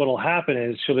 and what'll happen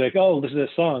is she'll be like, "Oh, listen to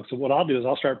this song." So what I'll do is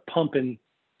I'll start pumping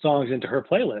songs into her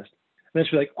playlist. And then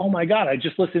she'll be like, "Oh my God, I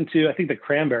just listened to, I think, the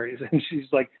Cranberries." And she's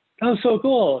like, "That was so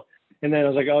cool." And then I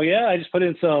was like, "Oh yeah, I just put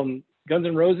in some Guns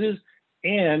N' Roses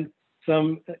and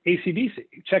some AC/DC.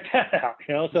 Check that out."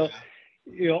 So,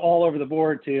 all over the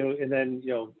board too. And then,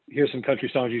 here's some country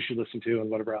songs you should listen to and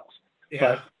whatever else.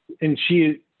 Yeah. And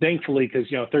she, thankfully,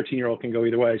 because, a 13-year-old can go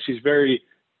either way. She's very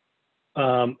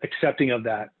accepting of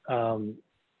that,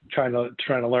 trying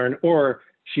to learn, or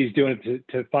she's doing it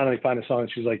to finally find a song.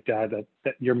 And she's like, "Dad,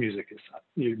 that your music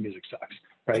sucks,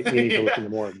 right? You need to listen to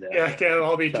more of that." Yeah, it can't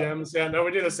all be gems. Yeah, no,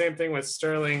 we do the same thing with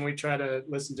Sterling. We try to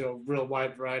listen to a real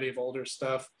wide variety of older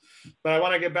stuff. But I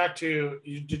want to get back to,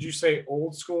 did you say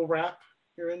old school rap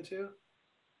you're into?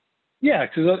 Yeah,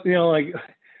 because, like,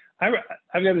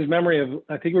 I've got this memory of,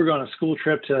 I think we were going on a school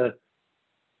trip to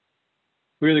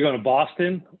we were either going to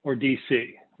Boston or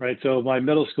DC, right? So my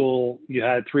middle school, you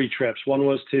had 3 trips. One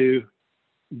was to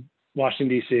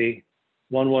Washington, DC,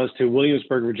 one was to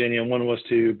Williamsburg, Virginia, and one was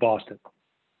to Boston.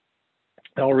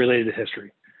 All related to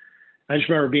history. I just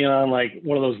remember being on like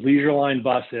one of those leisure line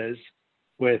buses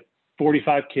with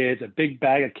 45 kids, a big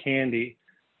bag of candy,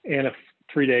 and a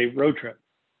 3-day road trip,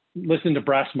 listening to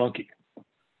Brass Monkey.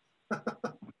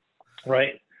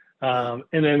 Right. And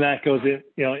then that goes in,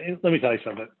 you know, let me tell you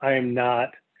something. I am not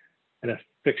an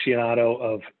aficionado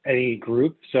of any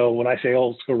group. So when I say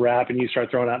old school rap and you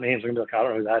start throwing out names, I'm going to be like, I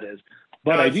don't know who that is.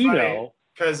 But no, I do know.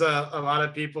 Because a lot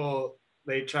of people,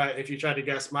 if you try to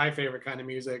guess my favorite kind of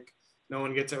music, no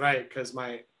one gets it right. Because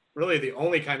really the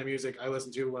only kind of music I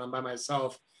listen to when I'm by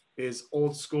myself is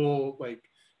old school, like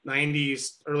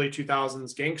 90s, early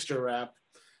 2000s gangster rap,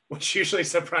 which usually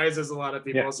surprises a lot of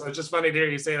people. Yeah. So it's just funny to hear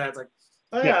you say that. It's like,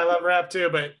 oh yeah, I love rap too,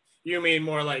 but you mean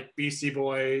more like Beastie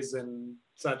Boys and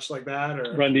such like that,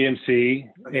 or Run DMC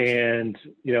and,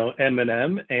 you know,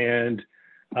 Eminem and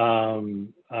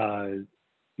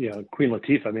you know, Queen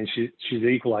Latifah. I mean, she's the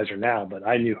equalizer now, but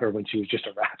I knew her when she was just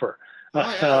a rapper. Oh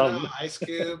yeah, no, Ice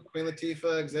Cube, Queen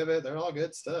Latifah, Exhibit, they're all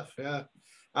good stuff. Yeah.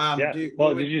 Yeah. Did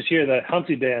you just hear the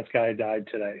Humpty Dance guy died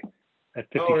today at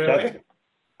 57? Oh, really?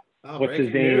 Oh, what's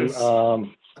his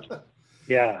name?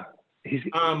 Yeah,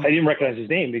 I didn't recognize his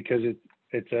name because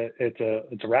it's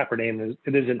a rapper name.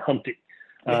 It isn't Humpty,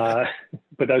 but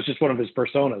that was just one of his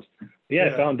personas.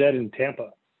 Yeah, found dead in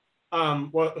Tampa.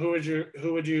 Who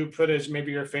would you put as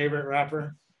maybe your favorite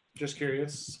rapper? Just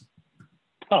curious.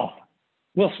 Oh,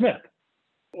 Will Smith.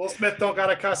 Will Smith don't got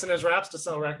to cuss in his raps to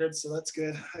sell records, so that's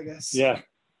good, I guess. Yeah.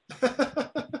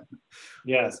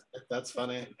 Yeah, that's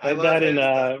funny. I love that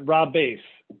in Rob Bass,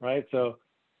 right? So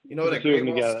you know what a great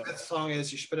Will Smith song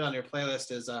is? You should put it on your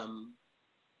playlist. Is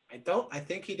I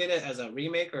think he did it as a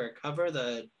remake or a cover.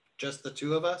 Just the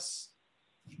Two of Us.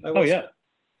 Oh yeah,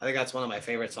 I think that's one of my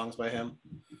favorite songs by him.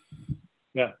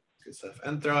 Yeah, good stuff.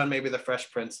 And throw in maybe the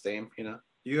Fresh Prince theme. You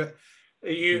know,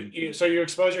 so you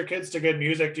expose your kids to good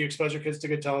music. Do you expose your kids to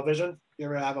good television? You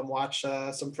ever have them watch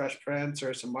some Fresh Prince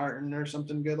or some Martin or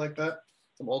something good like that?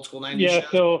 Some old school 90s shows?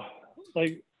 So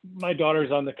like my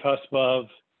daughter's on the cusp of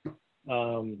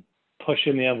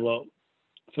pushing the envelope.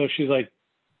 So she's like,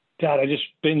 Dad, I just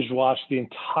binge watched the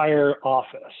entire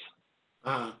Office.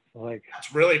 Like,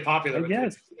 that's really popular with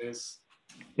kids these days.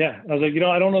 Yeah. I was like, you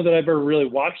know, I don't know that I've ever really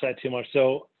watched that too much.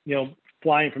 So, you know,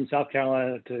 flying from South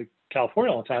Carolina to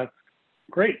California all the time,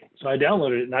 great. So I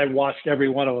downloaded it and I watched every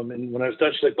one of them. And when I was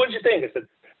done, she's like, what'd you think? I said,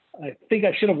 I think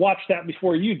I should have watched that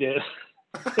before you did.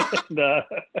 No,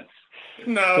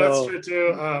 that's true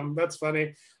too. That's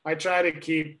funny. I try to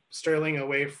keep Sterling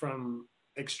away from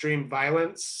extreme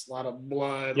violence, a lot of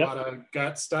blood, a lot of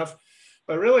gut stuff.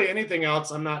 But really anything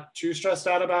else I'm not too stressed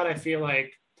out about. I feel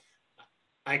like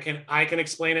I can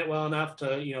explain it well enough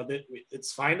to, you know, that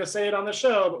it's fine to say it on the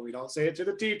show, but we don't say it to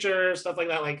the teacher, stuff like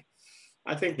that. Like,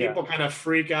 I think people kind of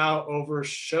freak out over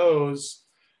shows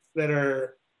that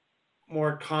are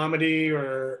more comedy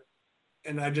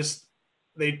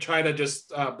they try to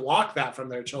just block that from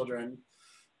their children.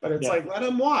 But it's like, let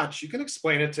him watch. You can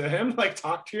explain it to him. Like,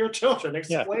 talk to your children.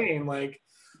 Explain. Like,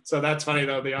 so that's funny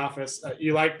though. The Office.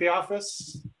 You like The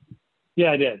Office?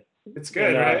 Yeah, I did. It's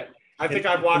good, right? I think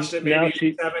I've watched it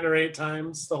maybe 7 or 8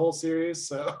 times, the whole series.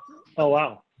 So. Oh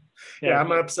wow. Yeah,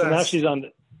 I'm obsessed. So now she's on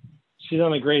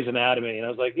the Grey's Anatomy, and I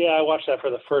was like, yeah, I watched that for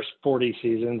the first 40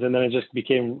 seasons, and then it just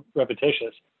became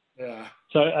repetitious. Yeah.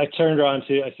 So I turned her on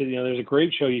to. I said, you know, there's a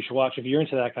great show you should watch if you're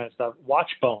into that kind of stuff. Watch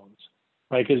Bones,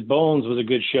 right? Because Bones was a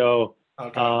good show.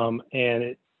 Okay.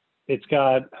 And it's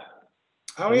got.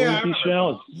 Oh yeah.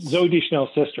 Zoe Deschanel's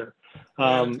sister,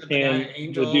 and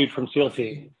the dude from SEAL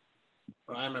Team.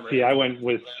 Oh, I remember. See, I went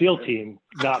with SEAL Team,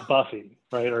 not Buffy,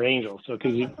 right, or Angel. So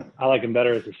because I like him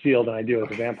better as a SEAL than I do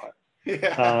as a vampire.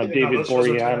 Yeah. David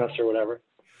Boreanaz or whatever.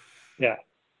 Yeah.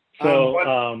 So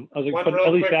I was like, but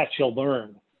at least that she'll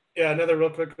learn. Yeah, another real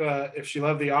quick. If she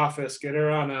loved The Office, get her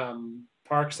on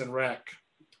Parks and Rec.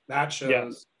 That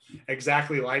show's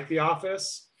exactly like The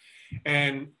Office.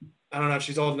 And I don't know if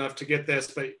she's old enough to get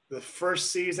this, but the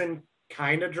first season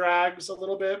kind of drags a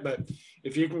little bit. But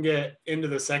if you can get into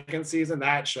the second season,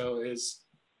 that show is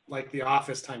like The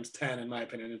Office times 10, in my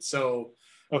opinion. It's so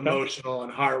emotional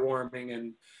and heartwarming,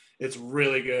 and it's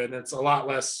really good. And it's a lot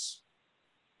less.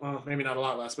 Well, maybe not a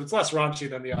lot less, but it's less raunchy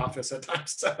than The Office at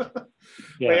times.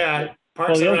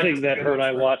 Parks the other thing that her and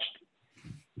I watched,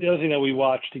 the other thing that we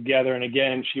watched together, and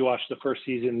again, she watched the first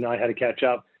season and I had to catch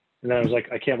up. And then I was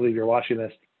like, I can't believe you're watching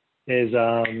this, is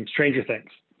Stranger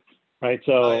Things. Right.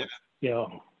 So, you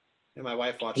know, and my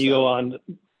wife watched you go on.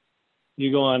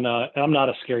 you go on, I'm not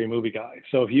a scary movie guy.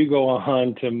 So if you go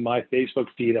on to my Facebook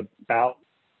feed about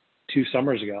 2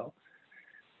 summers ago,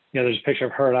 there's a picture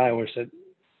of her and I where it said,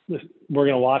 we're going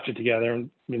to watch it together. And,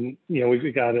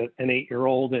 we've got an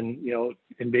 8-year-old and,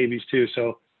 and babies too.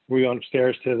 So we go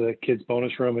upstairs to the kids'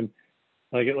 bonus room and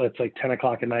it's like 10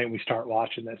 o'clock at night and we start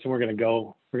watching this, and we're going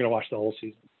to watch the whole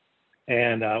season.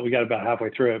 And we got about halfway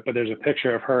through it, but there's a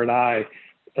picture of her and I,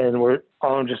 and we're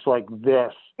on just like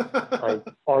this, like,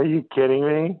 are you kidding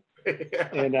me?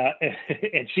 Yeah.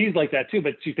 And she's like that too,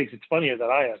 but she thinks it's funnier than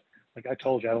I am. Like, I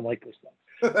told you, I don't like this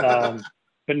stuff.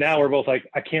 But now we're both like,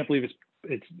 I can't believe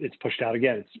it's pushed out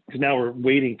again. It's because now we're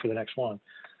waiting for the next one.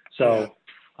 So,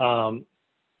 yeah.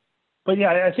 But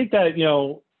yeah, I think that,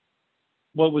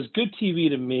 what was good TV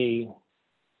to me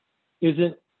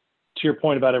isn't, to your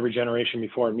point about every generation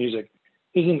before in music,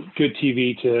 isn't good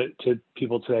TV to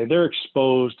people today. They're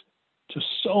exposed to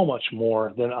so much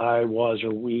more than I was,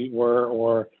 or we were,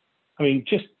 or, I mean,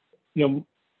 just,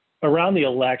 around the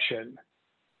election,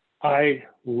 I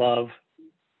love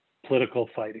political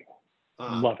fighting.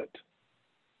 Love it.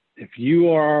 If you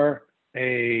are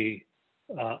a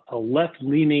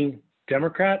left-leaning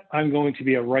Democrat, I'm going to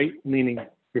be a right-leaning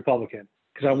Republican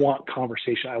because I want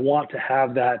conversation. I want to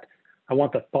have that. I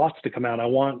want the thoughts to come out. I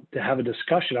want to have a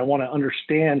discussion. I want to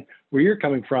understand where you're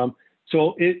coming from.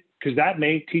 So because that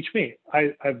may teach me.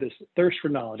 I have this thirst for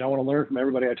knowledge. I want to learn from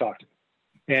everybody I talk to.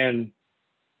 And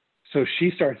so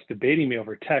she starts debating me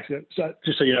over text. So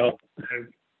just so you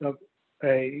know,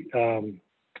 2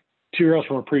 girls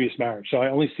from a previous marriage. So I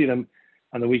only see them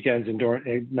on the weekends and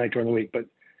at night during the week. But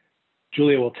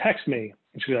Julia will text me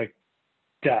and she'll be like,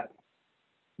 Dad.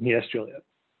 Yes, Julia.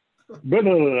 Blah,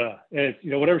 blah, blah, blah. And it's,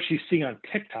 whatever she's seeing on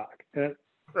TikTok.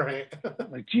 Right.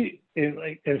 Like, gee,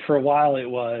 and for a while it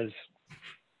was,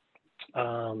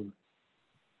 what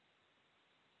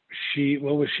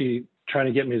was she trying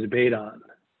to get me to debate on?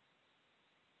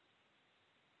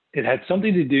 It had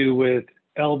something to do with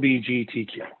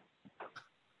LBGTQ.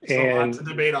 So lots of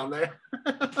debate on there.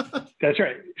 That's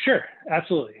right. Sure.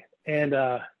 Absolutely. And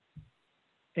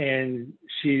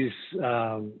she's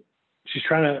trying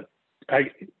to,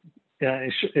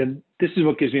 and this is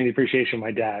what gives me the appreciation of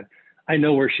my dad. I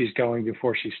know where she's going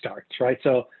before she starts, right?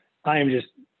 So I am just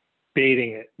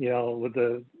baiting it, with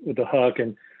the hook.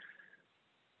 And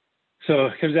so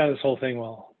it comes down to this whole thing.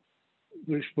 Well,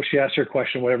 she asks her a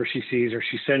question, whatever she sees, or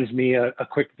she sends me a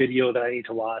quick video that I need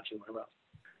to watch and whatever else.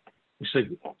 She's like,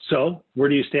 so where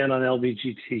do you stand on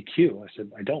LGBTQ? I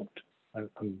said, I don't. I'm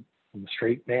a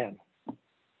straight man.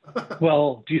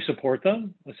 Well, do you support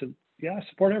them? I said, yeah, I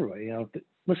support everybody.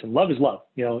 Listen, love is love.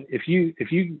 If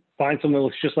you find someone that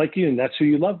looks just like you and that's who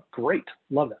you love, great,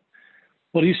 love them.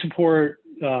 Well, do you support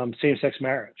same-sex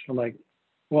marriage? I'm like,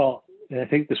 well, and I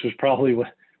think this was probably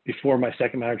before my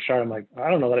second marriage started. I'm like, I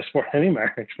don't know that I support any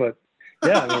marriage, but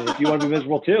yeah, I mean, if you want to be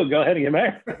miserable too, go ahead and get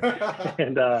married.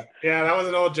 And yeah, that was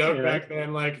an old joke back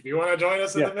then. Like, if you want to join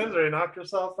us in the misery, knock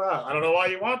yourself out. I don't know why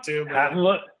you want to, but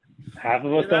half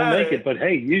of us don't make it. But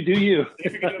hey, you do you. You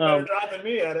can do a better job than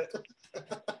me at it.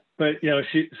 But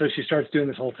she starts doing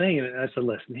this whole thing, and I said,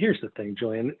 listen, here's the thing,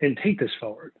 Julian, and take this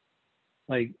forward.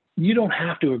 Like, you don't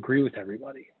have to agree with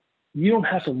everybody. You don't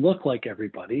have to look like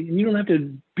everybody, and you don't have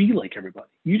to be like everybody.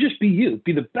 You just be you.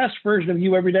 Be the best version of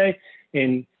you every day,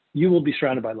 and you will be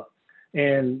surrounded by love.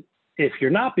 And if you're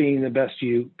not being the best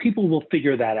you, people will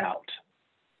figure that out,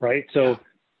 right? So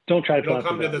don't try to It'll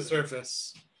come to the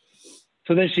surface.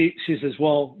 So then she says,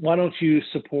 well, why don't you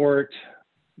support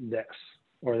this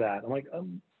or that? I'm like,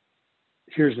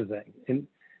 here's the thing.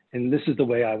 And this is the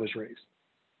way I was raised.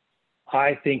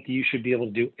 I think you should be able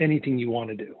to do anything you want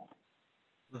to do.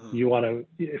 Mm-hmm. You want to,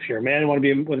 if you're a man, you want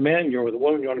to be with a man, you're with a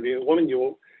woman, you want to be a woman,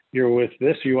 you're with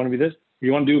this, or you want to be this,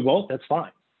 you want to do both, that's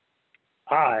fine.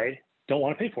 I don't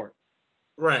want to pay for it.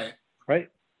 Right. Right?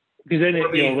 Because then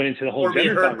it went into the whole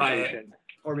gender conversation.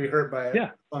 Or be hurt by it. Yeah.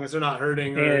 As long as they're not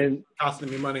hurting or costing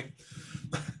me money.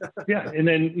 Yeah. And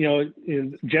then,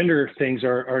 gender things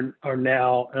are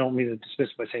now, I don't mean to dismiss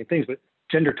it by saying things, but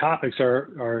gender topics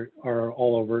are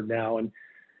all over now. And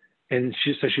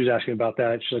she was asking about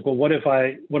that. She's like, well, what if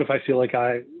I feel like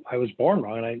I was born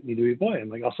wrong and I need to be a boy? I'm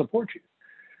like, I'll support you.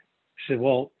 She said,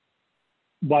 well,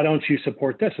 why don't you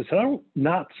support this? I said, I don't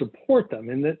not support them.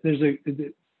 And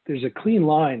there's a clean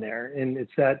line there. And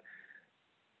it's that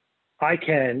I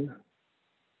can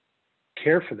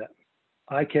care for them.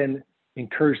 I can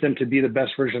encourage them to be the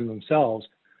best version of themselves.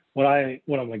 What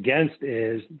I'm against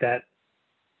is that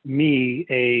me,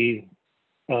 a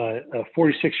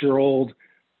 46-year-old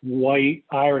white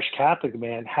Irish Catholic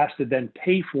man, has to then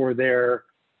pay for their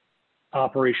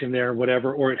operation there,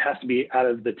 whatever, or it has to be out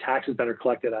of the taxes that are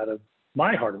collected out of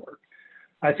my hard work.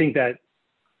 I think that,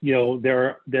 you know,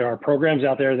 there are programs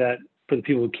out there that for the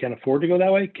people who can't afford to go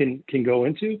that way can go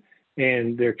into,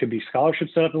 and there could be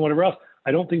scholarships set up and whatever else.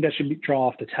 I don't think that should be draw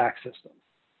off the tax system,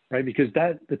 right? Because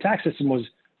the tax system was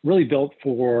really built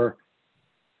for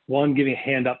one, giving a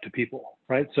hand up to people,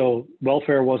 right? So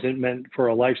welfare wasn't meant for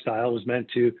a lifestyle. It was meant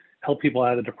to help people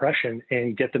out of depression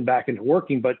and get them back into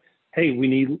working. But hey, we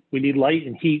need light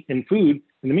and heat and food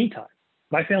in the meantime.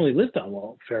 My family lived on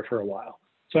welfare for a while.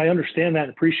 So I understand that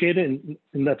and appreciate it,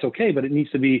 and that's okay, but it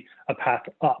needs to be a path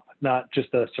up, not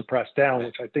just a suppressed down,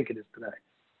 which I think it is today.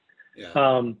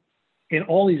 Yeah. And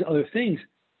all these other things,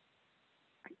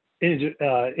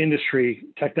 industry,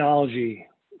 technology,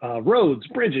 roads,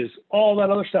 bridges, all that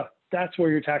other stuff, that's where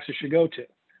your taxes should go to,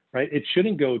 right? It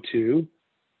shouldn't go to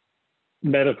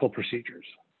medical procedures.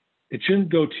 It shouldn't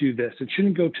go to this. It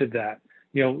shouldn't go to that.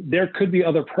 You know, there could be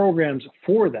other programs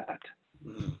for that,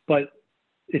 but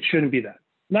it shouldn't be that.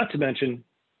 Not to mention,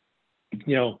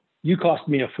 you know, you cost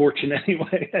me a fortune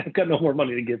anyway. I've got no more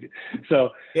money to give you.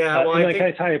 So yeah, well, I kind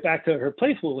of tie it back to her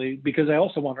playfully, because I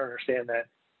also want her to understand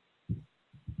that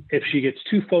if she gets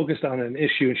too focused on an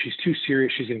issue and she's too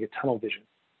serious, she's going to get tunnel vision.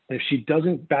 And if she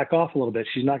doesn't back off a little bit,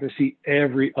 she's not going to see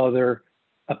every other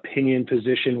opinion,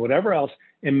 position, whatever else,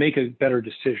 and make a better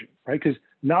decision, right? Because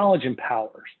knowledge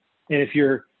empowers. And if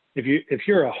you're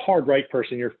a hard right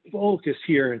person, you're focused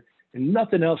here and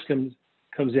nothing else comes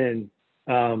in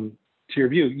to your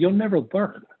view, you'll never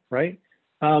learn, right?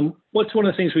 What's one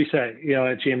of the things we say, you know,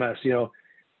 at GMS, you know,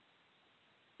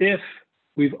 if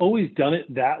we've always done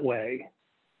it that way,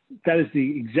 that is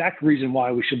the exact reason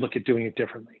why we should look at doing it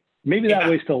differently. Maybe that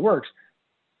way still works,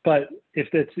 but if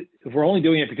we're only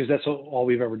doing it because that's all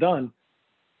we've ever done,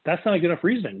 that's not a good enough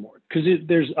reason anymore, because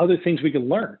there's other things we can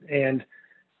learn. And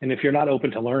if you're not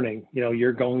open to learning, you know,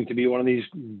 you're going to be one of these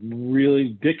really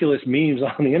ridiculous memes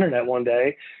on the internet one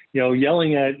day, you know,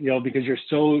 yelling at, you know, because you're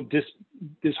so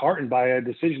disheartened by a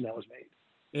decision that was made.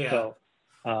 Yeah. So,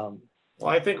 well,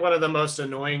 I think one of the most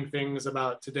annoying things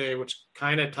about today, which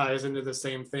kind of ties into the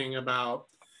same thing about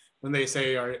when they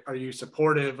say, are you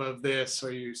supportive of this?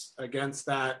 Are you against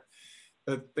that?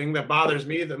 The thing that bothers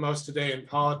me the most today in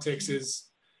politics is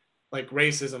like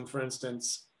racism, for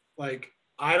instance. Like,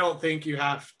 I don't think you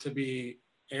have to be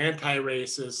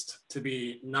anti-racist to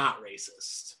be not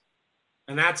racist.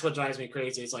 And that's what drives me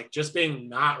crazy. It's like, just being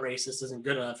not racist isn't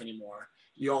good enough anymore.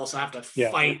 You also have to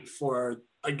fight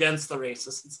against the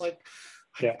racist. It's like,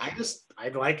 I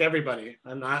like everybody.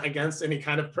 I'm not against any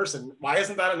kind of person. Why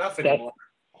isn't that enough anymore?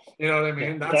 You know what I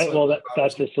mean?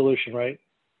 That's the solution, right?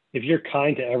 If you're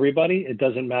kind to everybody, it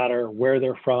doesn't matter where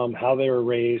they're from, how they were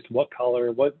raised, what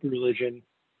color, what religion,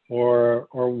 or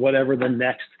whatever the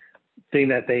next thing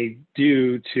that they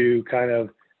do to kind of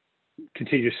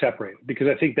continue to separate. Because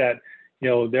I think that, you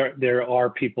know, there are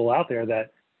people out there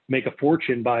that make a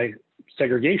fortune by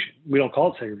segregation. We don't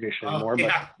call it segregation anymore,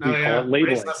 but we call it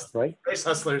labeling, right? Race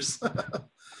hustlers.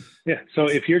 Yeah. So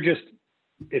if you're just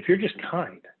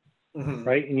kind,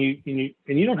 right, and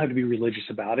you don't have to be religious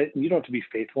about it, and you don't have to be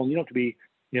faithful, and you don't have to be,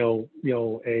 you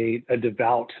know, a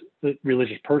devout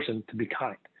religious person to be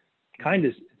kind. Kind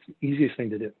is the easiest thing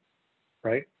to do,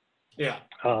 right? Yeah.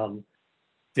 You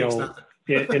know,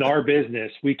 in our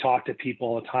business, we talk to people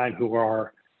all the time who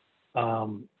are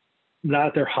not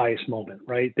at their highest moment,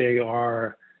 right? They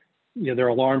are, you know, their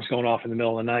alarm's going off in the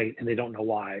middle of the night and they don't know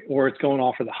why, or it's going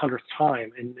off for the 100th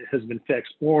time and it has been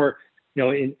fixed, or, you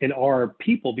know, in our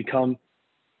people become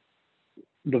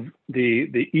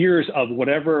the ears of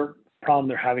whatever problem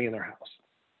they're having in their house.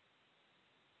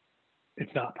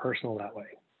 It's not personal that way.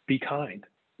 Be kind,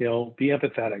 you know, be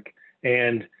empathetic,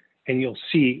 and you'll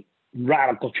see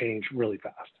radical change really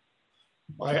fast.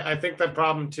 Well, I think the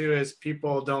problem too is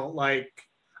people don't like,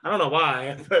 I don't know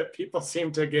why, but people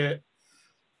seem to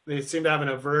have an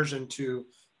aversion to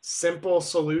simple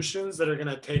solutions that are going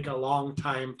to take a long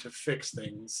time to fix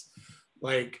things.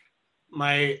 Like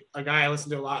a guy I listen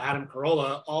to a lot, Adam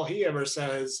Carolla, all he ever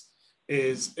says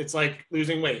is it's like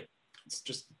losing weight. It's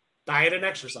just diet and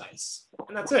exercise,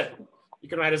 and that's it. You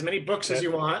can write as many books as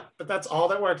you want, but that's all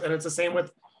that works. And it's the same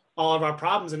with all of our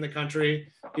problems in the country.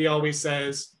 He always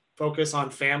says, focus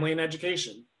on family and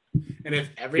education. And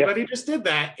if everybody just did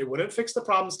that, it wouldn't fix the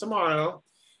problems tomorrow.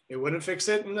 It wouldn't fix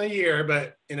it in a year,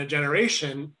 but in a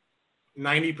generation,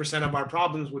 90% of our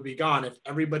problems would be gone if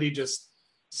everybody just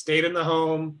stayed in the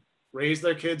home, raised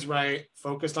their kids right,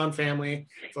 focused on family,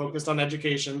 focused on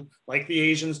education, like the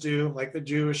Asians do, like the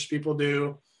Jewish people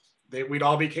do. We'd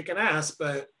all be kicking ass,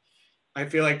 but I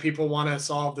feel like people want to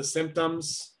solve the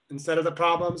symptoms instead of the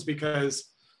problems, because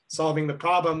solving the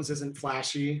problems isn't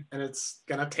flashy and it's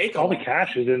going to take all the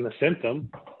cash is in the symptom.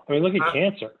 I mean, look at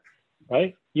cancer,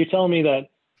 right? You're telling me that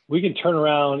we can turn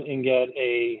around and get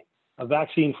a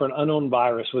vaccine for an unknown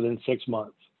virus within 6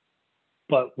 months,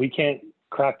 but we can't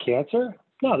crack cancer?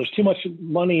 No, there's too much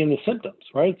money in the symptoms,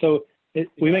 right? So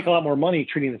we make a lot more money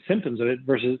treating the symptoms of it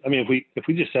versus, I mean, if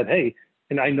we just said, hey,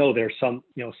 and I know there's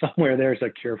somewhere there's a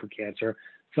cure for cancer,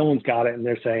 someone's got it and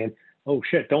they're saying, oh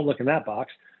shit, don't look in that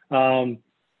box,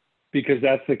 because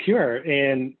that's the cure.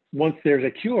 And once there's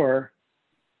a cure,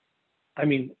 I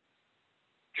mean,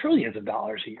 trillions of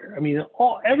dollars a year. I mean,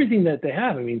 everything that they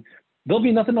have. I mean, there'll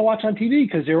be nothing to watch on TV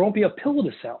because there won't be a pill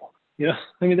to sell. I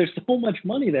mean, there's so much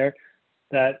money there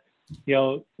that,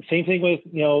 same thing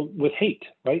with hate,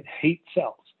 right? Hate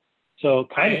sells. So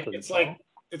kindness doesn't sell.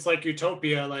 It's like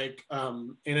utopia. Like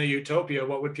in a utopia,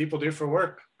 what would people do for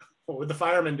work? What would the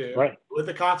firemen do? Right. What would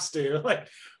the cops do? Like,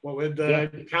 what would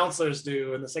the counselors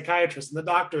do, and the psychiatrists and the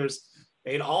doctors?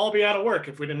 They'd all be out of work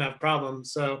if we didn't have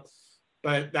problems. So,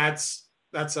 but that's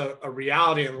a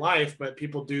reality in life. But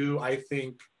people do, I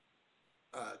think,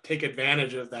 take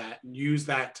advantage of that and use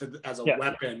that as a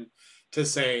weapon to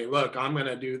say, look, I'm going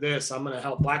to do this. I'm going to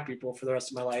help Black people for the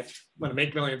rest of my life. I'm going to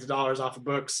make millions of dollars off of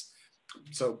books.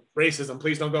 So racism,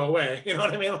 please don't go away. You know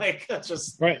what I mean? Like, that's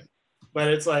just right. But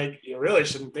it's like, you really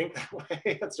shouldn't think that way.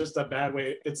 It's just a bad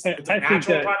way. It's a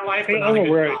natural part of life, but not a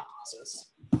good thought process.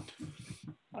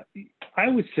 I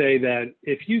would say that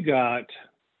if you got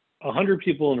 100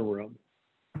 people in a room,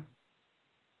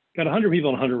 got 100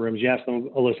 people in 100 rooms, you ask them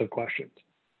a list of questions.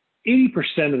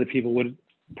 80% of the people would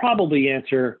probably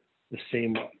answer the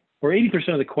same way, or 80%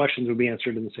 of the questions would be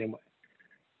answered in the same way.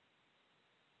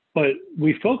 But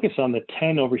we focus on the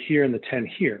 10 over here and the 10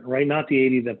 here, right? Not the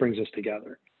 80 that brings us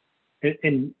together.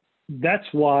 And that's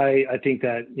why I think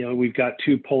that, we've got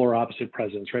two polar opposite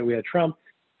presidents, right? We had Trump,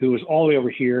 who was all the way over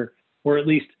here, or at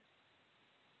least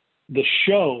the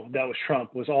show that was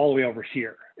Trump was all the way over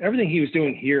here. Everything he was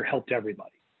doing here helped everybody.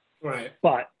 Right.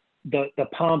 But the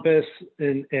pompous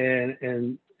and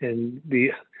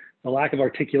the lack of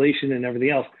articulation and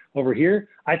everything else over here,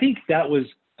 I think that was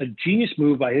a genius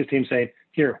move by his team saying,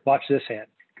 here, watch this hand.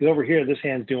 Because over here, this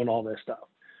hand's doing all this stuff,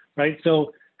 right?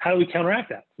 So how do we counteract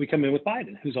that? We come in with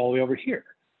Biden, who's all the way over here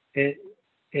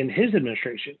in his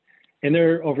administration. And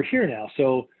they're over here now.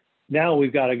 So now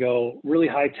we've got to go really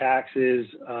high taxes.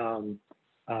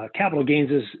 Capital gains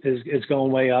is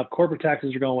going way up. Corporate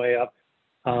taxes are going way up.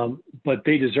 But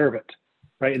they deserve it,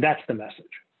 right? And that's the message.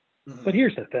 Mm-hmm. But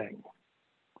here's the thing.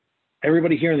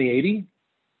 Everybody here in the 80,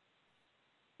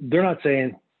 they're not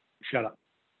saying, shut up.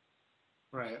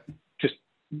 Right. Just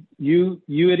you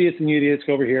idiots and you idiots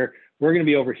go over here. We're going to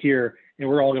be over here, and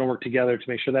we're all going to work together to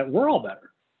make sure that we're all better,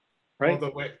 right?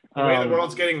 Well, the way the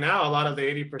world's getting now, a lot of the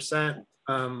 80%,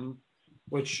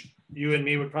 which you and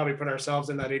me would probably put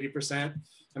ourselves in that 80%.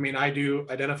 I mean, I do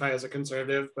identify as a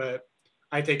conservative, but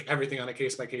I take everything on a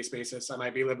case-by-case basis. I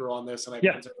might be liberal on this, and I might be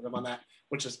conservative on that,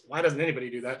 which is, why doesn't anybody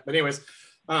do that? But anyways,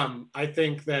 I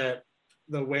think that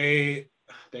the way,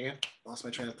 dang it, lost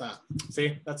my train of thought.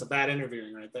 See, that's a bad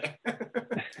interviewing right there.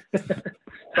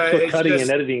 But what cutting and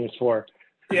editing is for.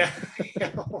 Yeah,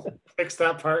 fix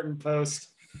that part in post.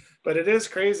 But it is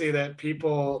crazy that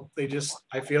people,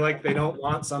 I feel like they don't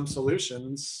want some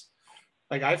solutions.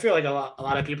 Like, I feel like a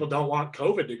lot of people don't want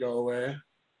COVID to go away.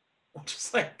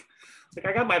 Just like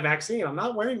I got my vaccine. I'm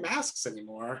not wearing masks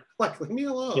anymore. Like, leave me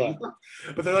alone. Yeah.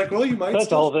 But they're like, well, you might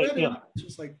still fit in.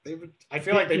 Just like I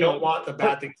feel like they don't want the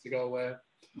bad things to go away.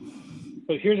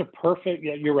 But here's a perfect,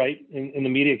 you're right, in the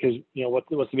media, because,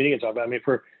 what's the media talk about? I mean,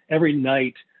 for every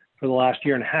night for the last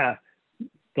year and a half,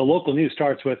 the local news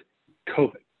starts with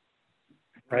COVID,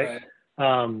 right?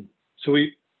 So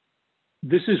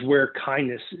this is where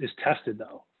kindness is tested,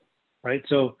 though, right?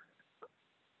 So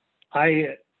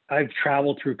I've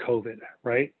traveled through COVID,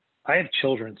 right? I have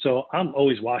children, so I'm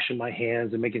always washing my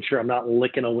hands and making sure I'm not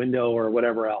licking a window or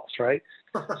whatever else, right?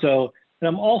 So, and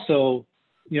I'm also,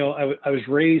 I was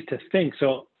raised to think,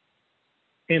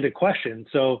 and to question.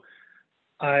 So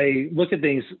I look at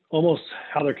things almost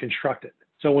how they're constructed.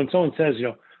 So when someone says,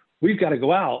 we've got to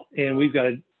go out and we've got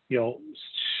to,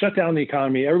 shut down the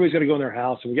economy, everybody's got to go in their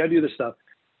house and we got to do this stuff.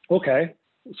 Okay.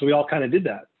 So we all kind of did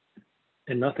that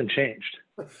and nothing changed.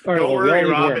 All right, don't worry,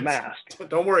 Rob, wear a mask.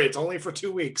 Don't worry, it's only for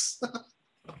 2 weeks.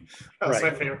 That's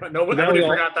my favorite. Nobody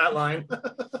forgot that line.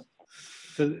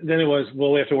 So then it was,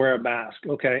 well, we have to wear a mask.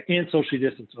 Okay. And socially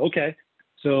distance. Okay.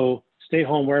 So stay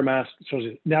home, wear a mask.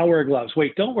 Now wear gloves.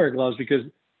 Wait, don't wear gloves because,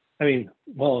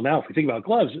 now if we think about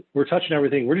gloves, we're touching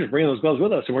everything. We're just bringing those gloves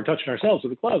with us and we're touching ourselves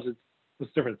with the gloves.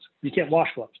 What's the difference? You can't wash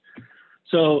gloves.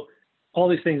 So all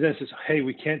these things, then says, hey,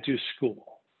 we can't do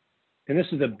school. And this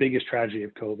is the biggest tragedy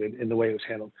of COVID in the way it was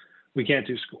handled. We can't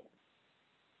do school.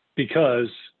 because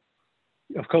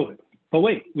of COVID. But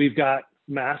wait, we've got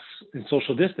masks and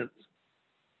social distance.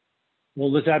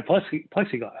 Well, let's add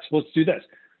plexiglass. Let's do this.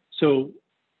 So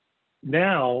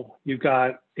now you've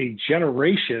got a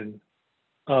generation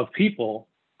of people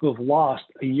who have lost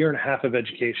a year and a half of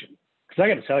education. Because I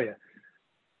got to tell you,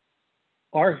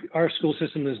 our school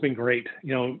system has been great.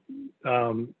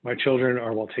 My children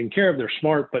are well taken care of. They're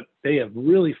smart, but they have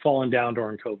really fallen down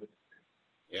during COVID.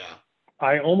 Yeah.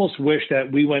 I almost wish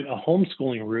that we went a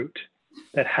homeschooling route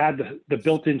that had the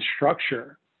built-in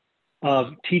structure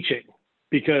of teaching,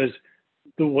 because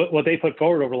what they put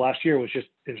forward over last year was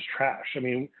trash. I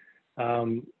mean,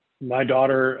 my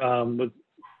daughter,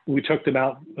 we took them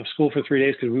out of school for 3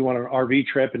 days because we went on an RV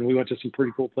trip and we went to some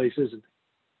pretty cool places.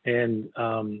 And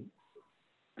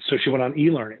so she went on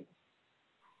e-learning.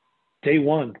 Day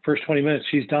one, first 20 minutes,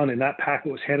 she's done. And that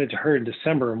packet was handed to her in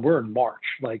December and we're in March.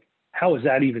 Like, how is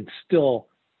that even still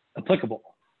applicable?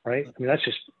 Right? I mean, that's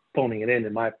just phoning it in.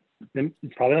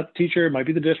 It's probably not the teacher. It might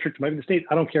be the district. It might be the state.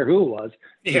 I don't care who it was.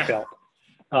 Yeah. Felt.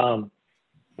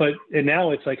 And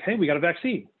now it's like, hey, we got a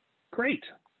vaccine. Great.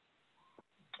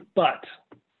 But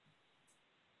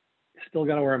still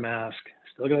got to wear a mask,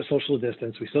 still got to social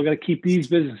distance. We still got to keep these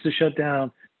businesses shut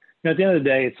down. At the end of the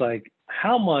day, it's like,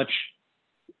 how much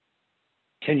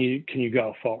can you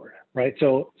go forward, right?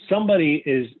 So somebody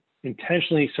is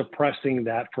intentionally suppressing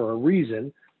that for a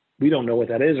reason. We don't know what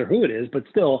that is or who it is, but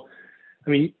still, I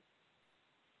mean,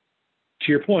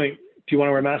 to your point, do you want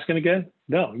to wear a mask again?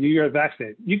 No, you're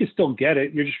vaccinated. You can still get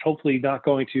it. You're just hopefully not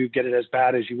going to get it as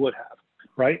bad as you would have,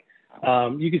 right?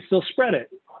 You can still spread it,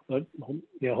 but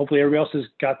hopefully everybody else has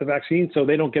got the vaccine, so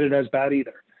they don't get it as bad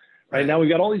either. Right now we've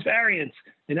got all these variants,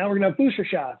 and now we're gonna have booster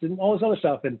shots and all this other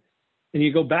stuff, and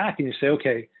you go back and you say,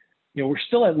 okay, we're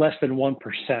still at less than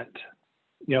 1%,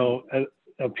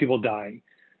 of people dying.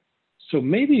 So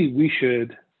maybe we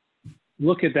should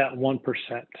look at that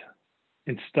 1%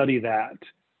 and study that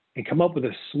and come up with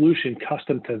a solution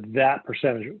custom to that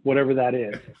percentage, whatever that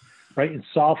is, right? And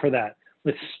solve for that.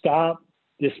 Let's stop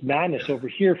this madness over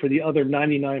here for the other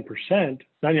 99%,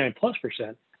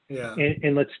 99+%. Yeah.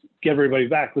 And let's get everybody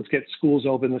back. Let's get schools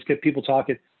open. Let's get people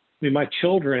talking. I mean, my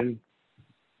children,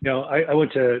 I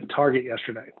went to Target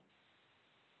yesterday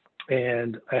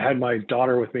and I had my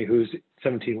daughter with me who's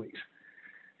 17 weeks.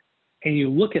 And you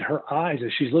look at her eyes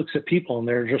as she looks at people and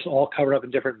they're just all covered up in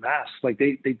different masks. Like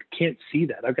they can't see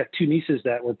that. I've got 2 nieces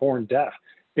that were born deaf.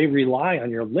 They rely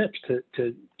on your lips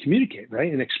to communicate,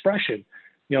 right? And expression.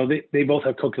 They both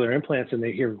have cochlear implants and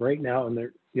they hear great now, and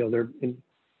they're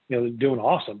doing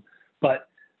awesome, but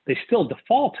they still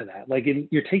default to that. Like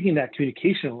you're taking that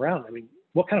communication around. I mean,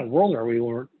 what kind of world are we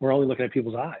when we're only looking at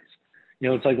people's eyes?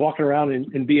 It's like walking around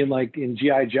and being like in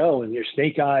G.I. Joe and your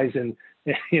snake eyes and,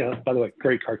 by the way,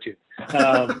 great cartoon.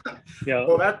 Well,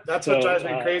 that's what drives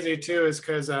me crazy too, is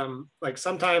because like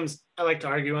sometimes I like to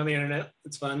argue on the internet.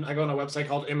 It's fun. I go on a website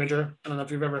called Imager. I don't know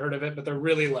if you've ever heard of it, but they're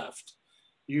really left.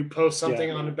 You post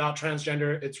something on about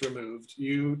transgender, it's removed.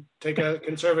 You take a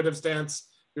conservative stance,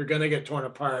 you're going to get torn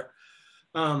apart.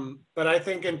 But I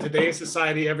think in today's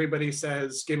society, everybody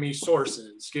says, give me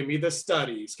sources, give me the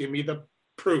studies, give me the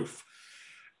proof,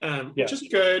 which is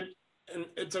good. And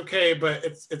it's okay, but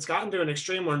it's gotten to an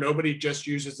extreme where nobody just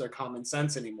uses their common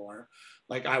sense anymore.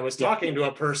 Like I was talking to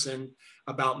a person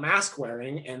about mask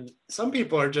wearing, and some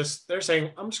people they're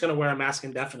saying, I'm just going to wear a mask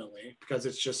indefinitely because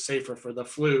it's just safer for the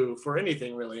flu, for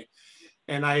anything really.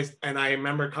 And I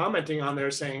remember commenting on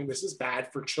there saying, this is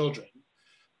bad for children.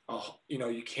 Oh,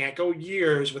 you can't go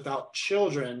years without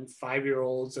children,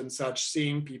 5-year-olds and such,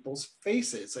 seeing people's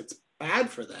faces. It's bad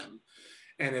for them.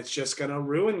 And it's just going to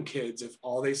ruin kids if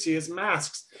all they see is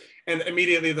masks. And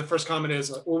immediately the first comment is,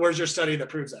 well, where's your study that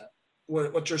proves that?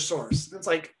 What's your source? And it's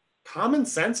like, common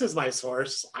sense is my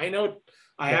source. I know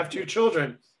I have 2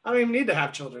 children. I don't even need to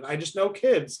have children. I just know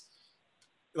kids.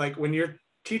 Like when you're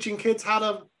teaching kids how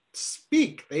to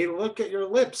speak, they look at your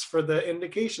lips for the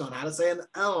indication on how to say an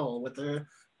L with their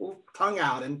tongue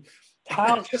out. And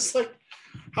just like,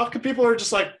 how can people are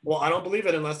just like, well, I don't believe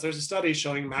it unless there's a study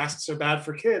showing masks are bad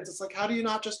for kids. It's like, how do you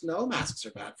not just know masks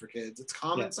are bad for kids? It's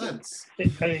common sense.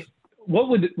 I mean, what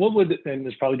would, and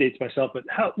this probably dates myself, but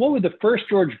what would the first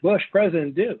George Bush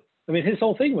president do? I mean, his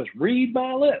whole thing was read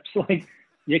my lips. Like,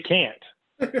 you can't,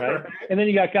 right? Right. And then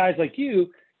you got guys like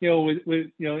you, with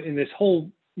in this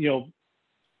whole,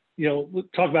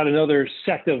 talk about another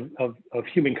sect of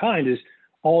humankind is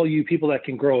all you people that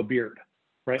can grow a beard,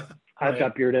 right? I've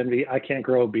got beard envy. I can't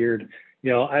grow a beard.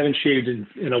 I haven't shaved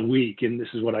in a week, and this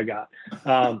is what I got.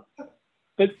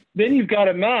 But then you've got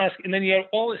a mask, and then you have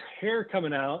all this hair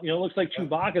coming out. It looks like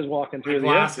Chewbacca's walking through the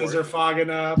glasses are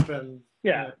fogging up, and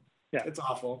Yeah. It's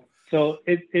awful. So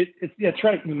that's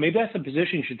right. Maybe that's a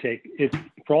position you should take. It's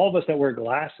for all of us that wear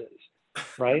glasses,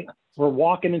 right? We're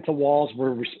walking into walls.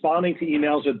 We're responding to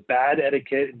emails with bad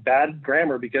etiquette, bad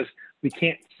grammar because we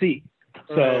can't see.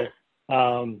 So,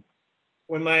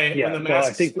 when the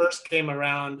masks first came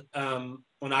around,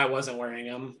 when I wasn't wearing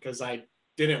them, because I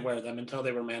didn't wear them until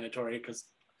they were mandatory, because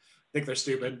I think they're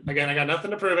stupid. Again, I got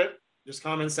nothing to prove it, just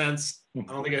common sense. I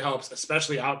don't think it helps,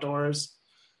 especially outdoors,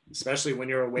 especially when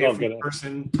you're away from the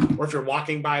person, or if you're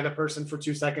walking by the person for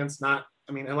 2 seconds.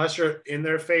 Unless you're in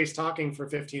their face talking for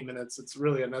 15 minutes, it's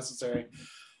really unnecessary.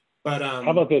 But how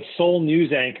about the sole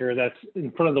news anchor that's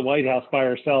in front of the White House by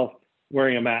herself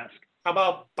wearing a mask? How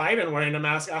about Biden wearing a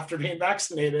mask after being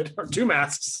vaccinated, or 2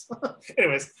 masks?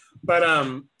 Anyways, but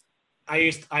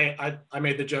I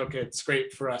made the joke, it's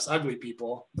great for us ugly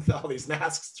people with all these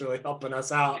masks. It's really helping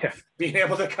us out, being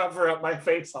able to cover up my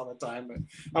face all the time. But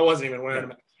I wasn't even wearing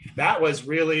them. That was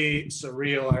really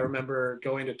surreal. I remember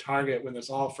going to Target when this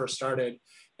all first started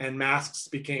and masks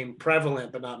became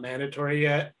prevalent but not mandatory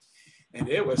yet. And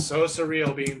it was so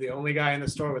surreal being the only guy in the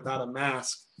store without a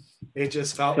mask. It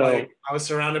just felt like I was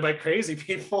surrounded by crazy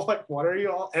people. Like, what are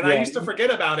you all? And I used to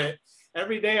forget about it.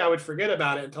 Every day I would forget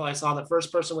about it until I saw the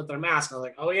first person with their mask. I was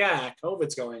like, oh yeah,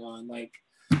 COVID's going on. Like,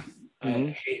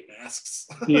 I hate masks.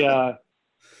 Yeah.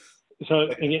 So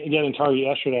again, in Target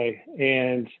yesterday,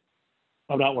 and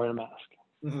I'm not wearing a mask.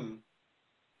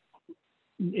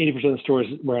 80% of the stores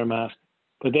wearing a mask.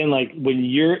 But then like when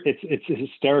it's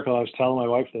hysterical. I was telling my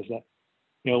wife this, that,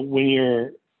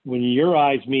 when your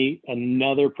eyes meet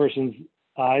another person's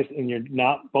eyes and you're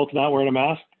both not wearing a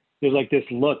mask, there's like this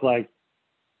look like,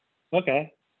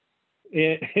 okay.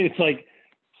 It's like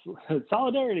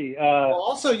solidarity. Well,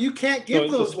 also, you can't give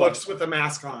those looks with a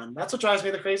mask on. That's what drives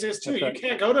me the craziest too. You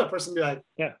can't go to a person and be like,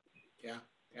 yeah,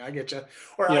 I get you.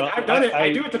 Or I've done it.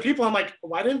 I do it to people. I'm like,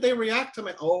 why didn't they react to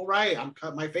me? Oh, right.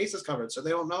 My face is covered. So they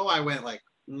don't know I went like,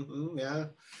 yeah.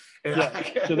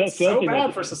 So that's so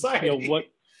bad for society.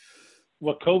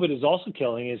 What COVID is also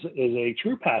killing is a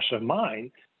true passion of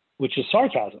mine, which is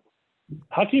sarcasm.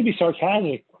 How can you be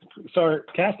sarcastic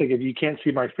if you can't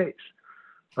see my face?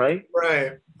 Right.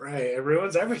 It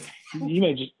ruins everything.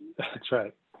 That's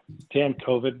right. Damn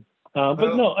COVID.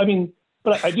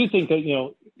 But I do think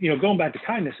that, going back to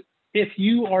kindness, if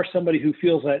you are somebody who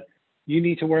feels that you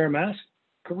need to wear a mask,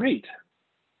 great.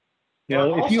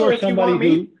 If you are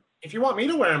somebody if you want me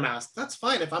to wear a mask, that's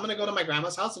fine. If I'm going to go to my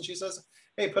grandma's house and she says,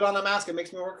 hey, put on a mask, it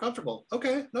makes me more comfortable.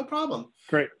 Okay, no problem.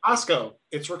 Great. Costco,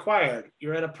 it's required.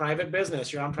 You're in a private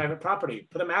business. You're on private property.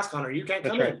 Put a mask on or you can't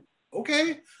come in.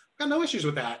 Okay, I've got no issues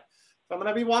with that. If I'm going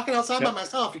to be walking outside by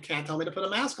myself, you can't tell me to put a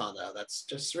mask on though. That's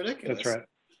just ridiculous. That's right.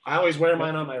 I always wear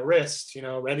mine on my wrist,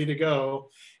 ready to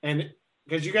go. And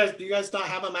because do you guys not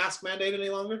have a mask mandate any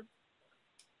longer?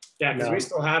 Yeah, because we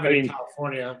still have it in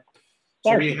California.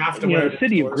 So we have to wear it. The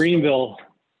city of Greenville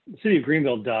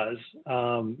does,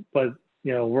 but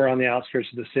we're on the outskirts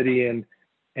of the city,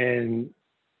 and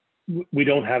we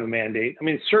don't have a mandate. I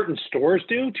mean, certain stores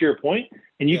do, to your point,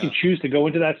 and you can choose to go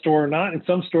into that store or not. And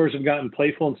some stores have gotten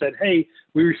playful and said, "Hey,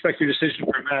 we respect your decision to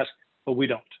wear a mask, but we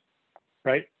don't."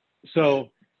 Right? So,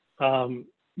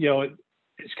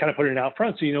 it's kind of putting it out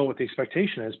front so you know what the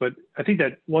expectation is. But I think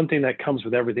that one thing that comes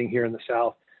with everything here in the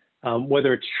South,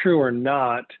 whether it's true or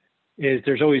not, is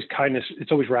there's always kindness.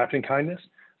 It's always wrapped in kindness.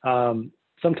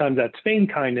 Sometimes that's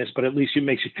feigned kindness, but at least it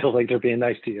makes you feel like they're being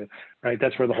nice to you, right?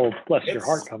 That's where the whole bless your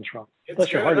heart comes from.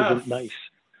 Bless your heart isn't nice.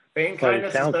 Feigned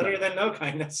kindness is better than no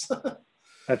kindness.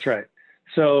 That's right.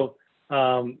 So,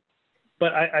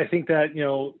 but I think that,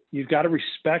 you've got to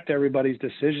respect everybody's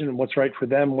decision and what's right for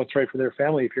them, what's right for their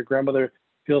family. If your grandmother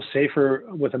feels safer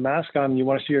with a mask on and you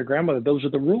want to see your grandmother, those are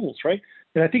the rules, right?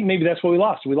 And I think maybe that's what we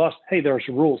lost. We lost, hey, there's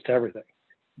rules to everything,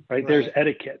 right? There's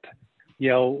etiquette.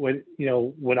 When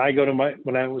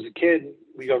I was a kid,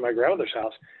 we go to my grandmother's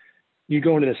house, you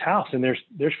go into this house and there's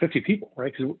 50 people,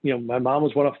 right? Because, my mom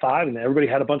was one of 5 and everybody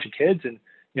had a bunch of kids and,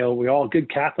 we're all good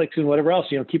Catholics and whatever else,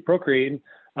 keep procreating.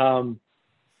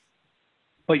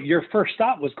 But your first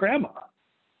stop was grandma.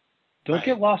 Don't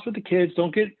get lost with the kids.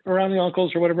 Don't get around the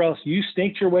uncles or whatever else. You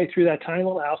snaked your way through that tiny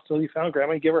little house till you found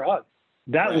grandma and give her a hug.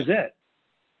 That was it.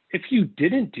 If you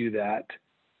didn't do that,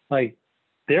 like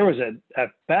there was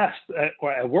at best there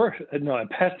was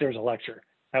a lecture.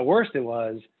 At worst it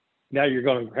was, now you're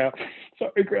going, grandma,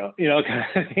 sorry, grandma, kind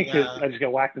of thing. I just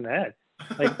got whacked in the head.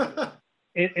 Like,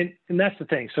 and that's the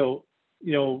thing. So,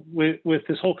 with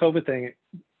this whole COVID thing,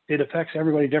 it affects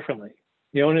everybody differently.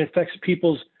 And it affects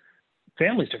people's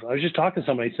families differently. I was just talking to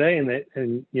somebody saying that,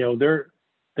 and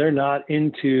they're not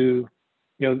into,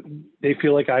 they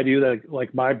feel like I do, that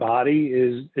like my body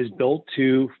is built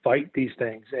to fight these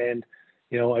things. And,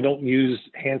 I don't use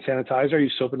hand sanitizer. I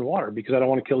use soap and water because I don't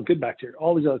want to kill good bacteria,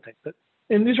 all these other things.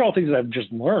 And these are all things that I've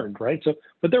just learned, right? So,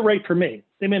 but they're right for me.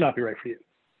 They may not be right for you.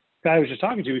 The guy I was just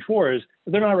talking to before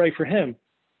they're not right for him,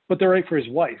 but they're right for his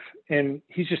wife. And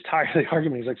he's just tired of the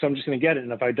argument. He's like, so I'm just going to get it.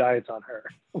 And if I die, it's on her.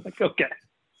 I'm like, okay.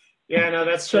 Yeah, no,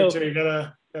 that's true too. You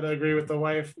gotta agree with the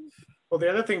wife. Well, the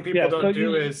other thing people don't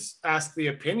do is ask the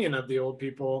opinion of the old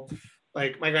people.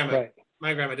 Like my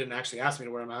grandma didn't actually ask me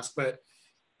to wear a mask, but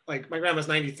like my grandma's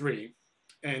 93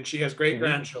 and she has great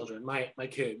grandchildren, my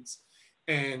kids.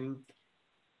 And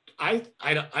I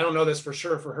don't know this for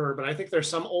sure for her, but I think there's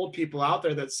some old people out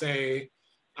there that say,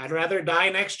 I'd rather die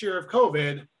next year of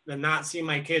COVID than not see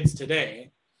my kids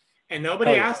today. And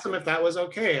nobody asked them if that was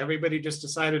okay. Everybody just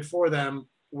decided for them,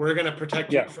 we're going to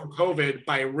protect you from COVID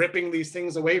by ripping these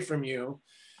things away from you.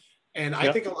 And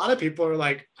I think a lot of people are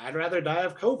like, I'd rather die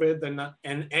of COVID than not,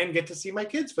 and get to see my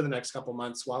kids for the next couple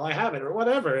months while I have it or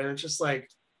whatever. And it's just like,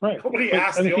 nobody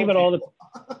asked. I mean, think about all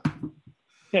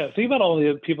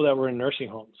the people that were in nursing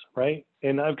homes, right?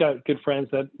 And I've got good friends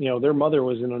that, their mother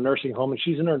was in a nursing home and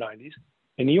she's in her 90s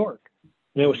in New York.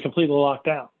 And it was completely locked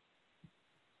down.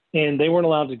 And they weren't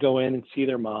allowed to go in and see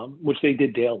their mom, which they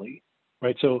did daily,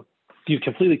 right? So you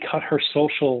completely cut her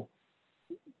social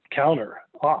calendar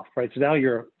off, right? So now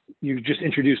you just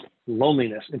introduced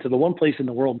loneliness into the one place in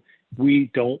the world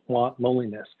we don't want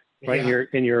loneliness, right?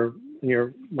 In your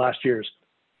last years.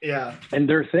 Yeah. And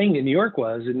their thing in New York,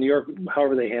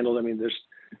 however they handled, I mean, there's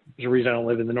a reason I don't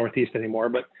live in the Northeast anymore,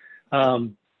 but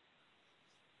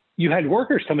you had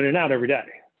workers coming in and out every day.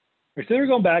 Right? So they were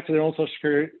going back to their own social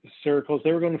security circles.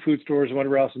 They were going to food stores and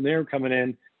whatever else, and they were coming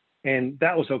in, and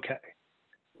that was okay.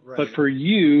 Right. But for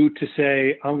you to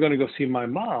say, I'm going to go see my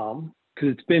mom because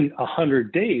it's been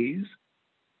 100 days,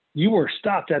 you were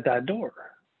stopped at that door.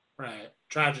 Right.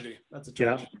 Tragedy. That's a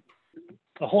tragedy.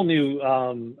 A whole new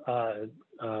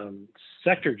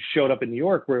sector showed up in New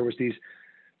York where it was these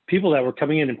people that were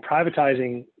coming in and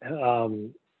privatizing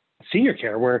senior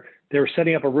care, where they were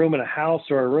setting up a room in a house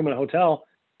or a room in a hotel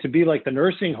to be like the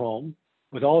nursing home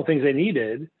with all the things they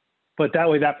needed. But that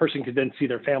way that person could then see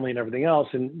their family and everything else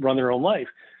and run their own life,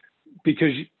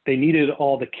 because they needed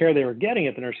all the care they were getting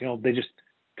at the nursing home. They just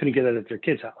couldn't get it at their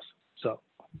kid's house. So,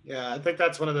 yeah, I think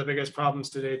that's one of the biggest problems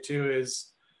today too,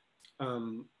 is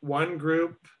one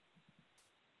group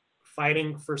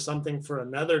fighting for something for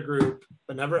another group,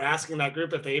 but never asking that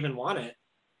group if they even want it.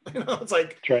 It's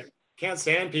like, can't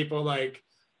stand people like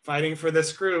fighting for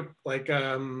this group, like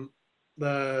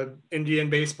the Indian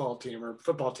baseball team or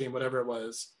football team, whatever it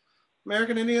was.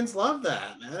 American Indians love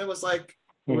that, man. It was like,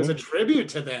 it was a tribute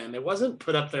to them. It wasn't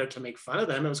put up there to make fun of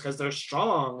them. It was because they're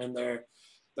strong and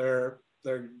they're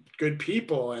good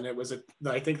people. And it was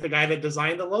I think the guy that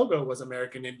designed the logo was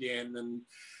American Indian, and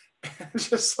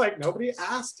just like nobody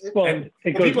asked it. Well,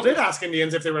 people did ask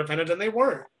Indians if they were offended, and they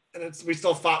weren't. And we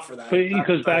still fought for that. But it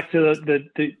goes back to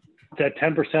that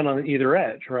 10% on either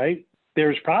edge, right?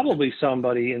 There's probably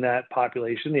somebody in that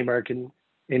population, the American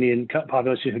Indian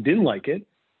population, who didn't like it,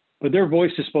 but their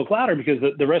voices spoke louder, because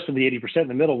the rest of the 80% in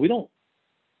the middle, we don't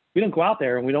go out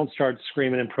there and we don't start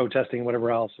screaming and protesting and whatever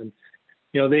else. And,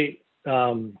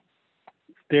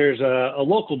 there's a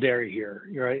local dairy here,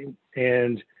 right?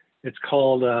 And it's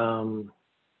called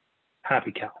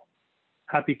Happy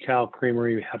Cow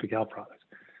Creamery, Happy Cow products.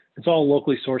 It's all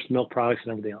locally sourced milk products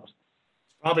and everything else.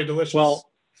 Probably delicious. Well,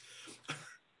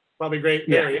 probably great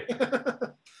dairy.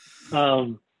 Yeah.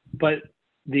 But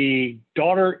the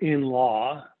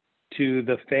daughter-in-law to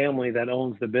the family that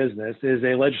owns the business is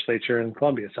a legislature in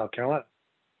Columbia, South Carolina.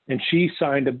 And she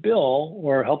signed a bill,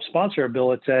 or helped sponsor a bill,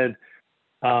 that said,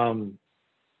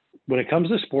 when it comes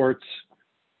to sports,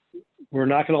 we're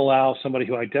not going to allow somebody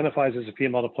who identifies as a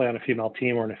female to play on a female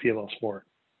team or in a female sport,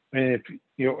 and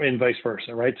and vice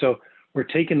versa, right? So we're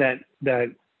taking that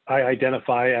I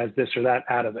identify as this or that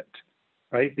out of it,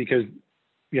 right? Because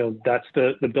that's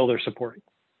the bill they're supporting.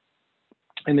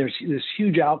 And there's this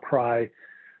huge outcry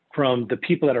from the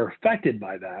people that are affected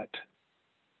by that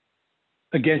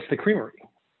against the creamery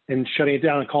and shutting it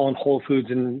down and calling Whole Foods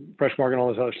and Fresh Market and all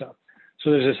this other stuff. So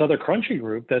there's this other crunchy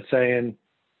group that's saying,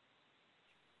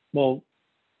 well,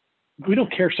 we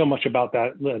don't care so much about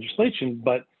that legislation,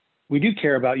 but we do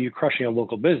care about you crushing a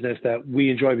local business that we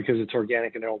enjoy because it's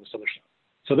organic and all this other stuff.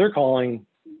 So they're calling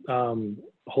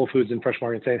Whole Foods and Fresh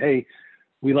Market and saying, hey,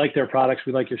 we like their products,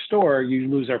 we like your store, you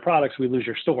lose our products, we lose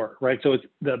your store, right? So it's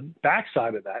the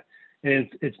backside of that.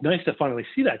 And it's nice to finally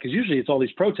see that, because usually it's all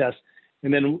these protests,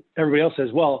 and then everybody else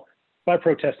says, well, if I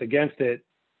protest against it,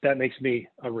 that makes me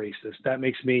a racist. That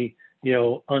makes me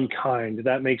unkind.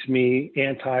 That makes me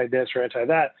anti this or anti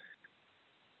that.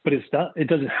 But it's not. It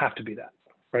doesn't have to be that,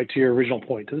 right? To your original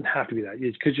point, it doesn't have to be that.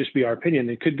 It could just be our opinion.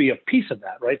 It could be a piece of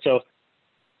that, right? So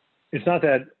it's not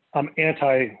that I'm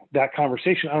anti that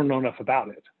conversation. I don't know enough about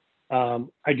it.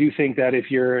 I do think that if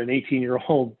you're an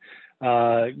 18-year-old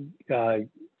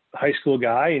high school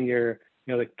guy and you're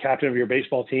the captain of your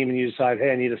baseball team and you decide,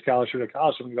 hey, I need a scholarship to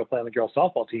college, so I'm gonna go play on the girls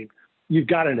softball team, you've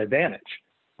got an advantage,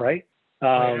 right?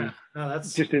 No,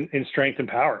 that's just in strength and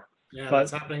power. Yeah, but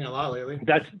that's happening a lot lately.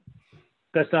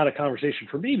 That's not a conversation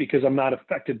for me because I'm not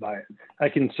affected by it. I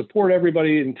can support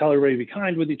everybody and tell everybody to be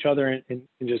kind with each other and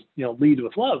just lead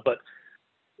with love. But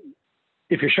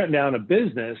if you're shutting down a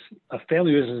business, a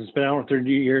family business that's been out for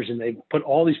 30 years and they put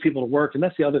all these people to work, and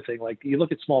that's the other thing. Like you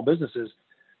look at small businesses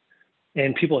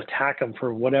and people attack them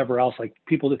for whatever else. Like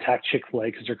people attack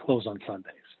Chick-fil-A because they're closed on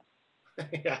Sundays.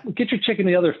 Yeah. Get your chicken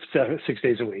the other 6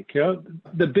 days a week.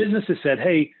 The business has said,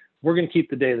 hey, we're going to keep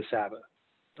the day of the Sabbath.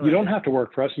 You don't have to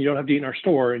work for us and you don't have to eat in our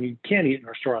store and you can't eat in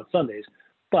our store on Sundays,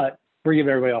 but we're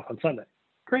giving everybody off on Sunday.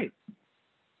 Great.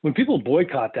 When people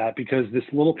boycott that because this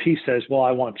little piece says, well,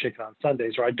 I want chicken on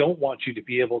Sundays, or I don't want you to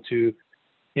be able to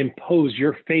impose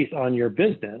your faith on your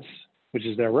business, which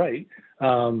is their right.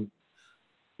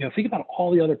 Think about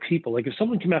all the other people. Like if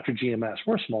someone came after GMS,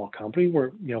 we're a small company,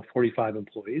 we're 45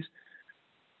 employees.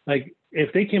 Like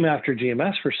if they came after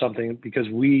GMS for something because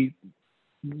we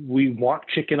want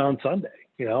chicken on Sunday,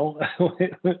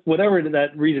 whatever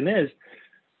that reason is,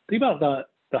 think about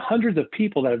the hundreds of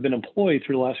people that have been employed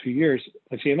through the last few years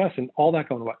at GMS and all that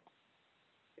going away,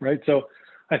 right? So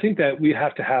I think that we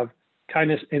have to have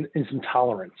kindness and some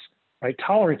tolerance, right?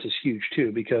 Tolerance is huge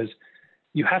too, because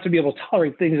you have to be able to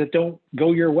tolerate things that don't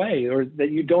go your way or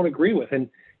that you don't agree with. And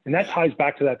that ties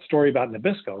back to that story about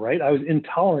Nabisco, right? I was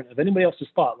intolerant of anybody else's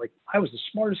thought. Like I was the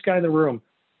smartest guy in the room.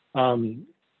 And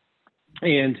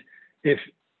if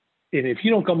you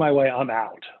don't go my way, I'm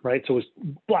out, right? So it was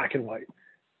black and white.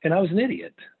 And I was an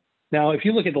idiot. Now, if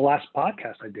you look at the last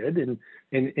podcast I did, and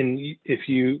if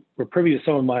you were privy to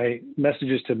some of my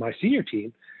messages to my senior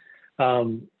team,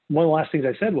 one of the last things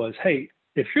I said was, hey,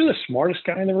 if you're the smartest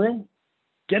guy in the room,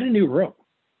 get a new room.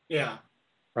 Yeah.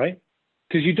 Right?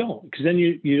 Because then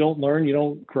you don't learn, you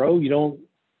don't grow, you don't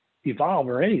evolve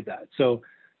or any of that. So,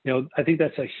 I think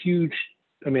that's a huge,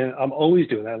 I'm always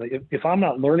doing that. Like if I'm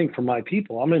not learning from my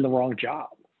people, I'm in the wrong job.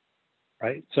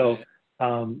 Right. So,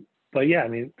 but yeah,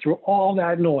 through all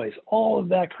that noise, all of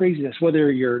that craziness, whether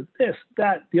you're this,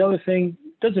 that, the other thing,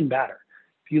 doesn't matter.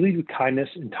 If you lead with kindness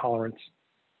and tolerance,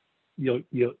 you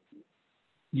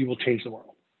will change the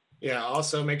world. Yeah.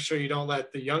 Also, make sure you don't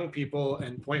let the young people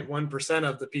and 0.1%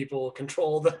 of the people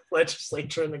control the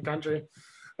legislature in the country.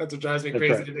 That's what drives me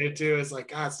crazy today too. Is like,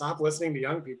 God, stop listening to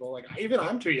young people. Like, even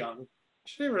I'm too young. You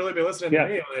shouldn't really be listening to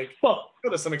me. Like, go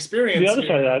to some experience. The other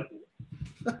side of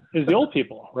that is the old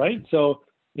people, right? So,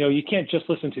 you can't just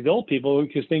listen to the old people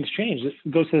because things change. It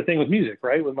goes to the thing with music,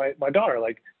 right? With my daughter,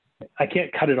 like, I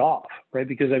can't cut it off, right?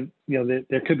 Because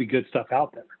there could be good stuff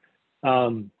out there.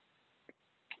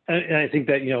 And I think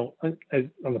that,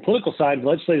 on the political side, the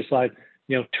legislative side,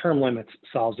 term limits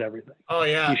solves everything. Oh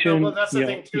yeah. You shouldn't, well, that's the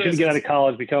thing too. You shouldn't get out of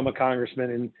college, become a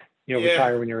congressman and,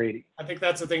 retire when you're 80. I think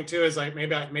that's the thing too, is like,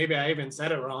 maybe I even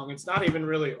said it wrong. It's not even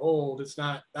really old.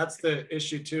 That's the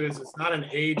issue too, is it's not an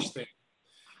age thing.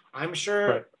 I'm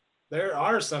sure there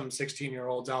are some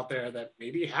 16-year-olds out there that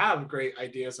maybe have great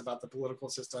ideas about the political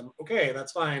system. Okay,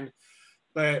 that's fine.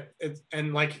 But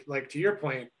like to your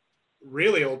point,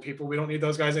 really old people, we don't need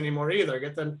those guys anymore either.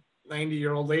 Get the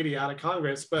 90-year-old lady out of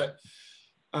Congress. But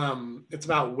it's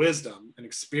about wisdom and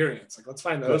experience. Like, let's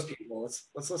find those people.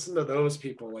 Let's listen to those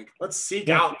people. Like, let's seek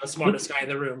out the smartest guy in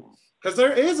the room, because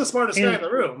there is a smartest guy in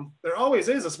the room. There always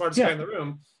is a smartest guy in the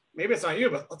room. Maybe it's not you,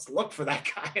 but let's look for that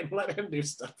guy and let him do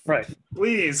stuff. Right.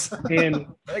 Please. And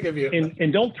beg of you.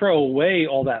 And don't throw away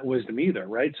all that wisdom either,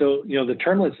 right? So, the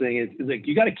term thing is like,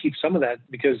 you got to keep some of that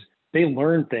because they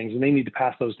learn things and they need to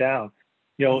pass those down.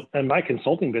 In my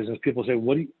consulting business, people say,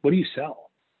 what do you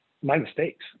sell? My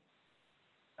mistakes.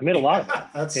 I made a lot of them.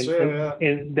 That's true.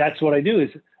 And that's what I do, is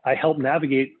I help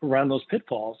navigate around those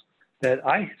pitfalls that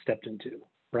I stepped into.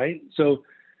 Right. So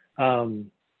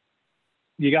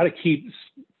you got to keep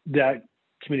that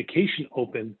communication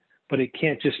open, but it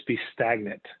can't just be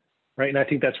stagnant. Right. And I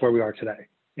think that's where we are today.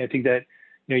 And I think that,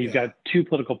 you've got two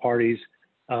political parties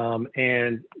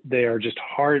and they are just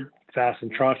hard, fast,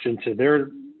 and entrenched into their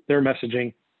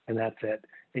messaging, and that's it.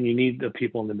 And you need the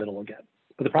people in the middle again.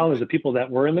 But the problem is the people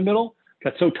that were in the middle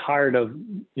got so tired of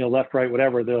left, right,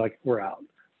 whatever. They're like, we're out.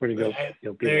 We're gonna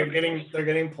go. They're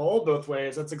getting pulled both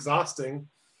ways. That's exhausting.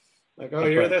 Like, oh,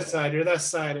 you're this side, you're this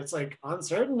side. It's like on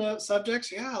certain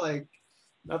subjects, yeah, like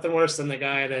nothing worse than the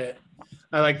guy that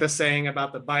I like the saying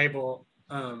about the Bible.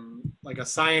 Like a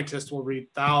scientist will read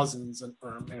thousands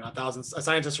or not thousands. A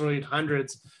scientist will read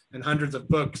hundreds and hundreds of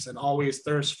books and always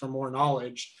thirst for more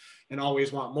knowledge and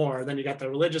always want more. Then you got the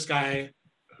religious guy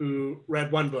who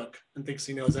read one book and thinks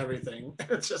he knows everything.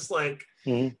 It's just like,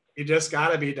 you just got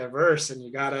to be diverse, and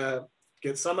you got to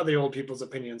get some of the old people's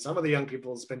opinions, some of the young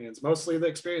people's opinions, mostly the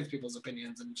experienced people's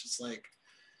opinions. And it's just like,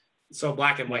 so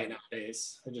black and white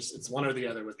nowadays. It's one or the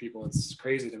other with people. It's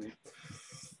crazy to me.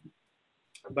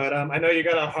 But I know you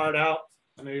got a hard out.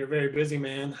 I know you're a very busy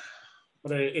man.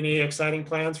 But any exciting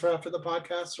plans for after the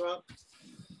podcast, Rob?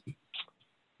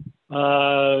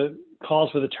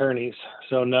 Calls with attorneys.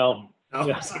 So no. Oh,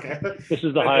 yeah. Okay. This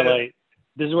is the highlight.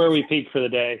 This is where we peak for the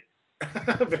day.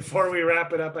 Before we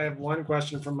wrap it up, I have one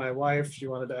question from my wife. She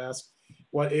wanted to ask,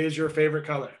 what is your favorite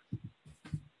color?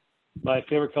 My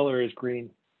favorite color is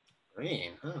green.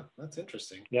 Green, huh? That's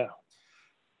interesting. Yeah.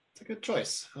 It's a good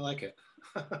choice. I like it.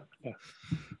 Yeah.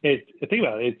 Think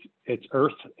about it. It's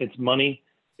earth, it's money,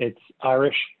 it's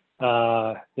Irish.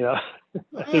 I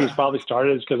think it's probably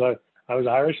started because I was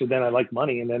Irish, and then I like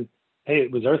money, and then hey,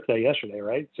 it was Earth Day yesterday,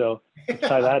 right? So let's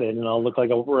tie that in, and I'll look like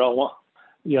a real,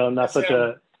 not such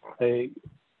a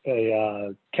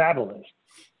capitalist.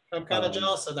 I'm kind of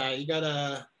jealous of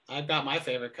that. I've got my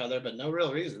favorite color, but no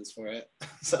real reasons for it.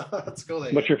 So that's cool.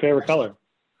 What's your favorite color?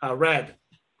 Red.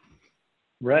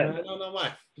 Red. I don't know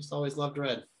why. Just always loved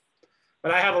red.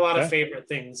 But I have a lot of favorite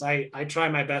things. I try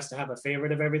my best to have a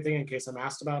favorite of everything in case I'm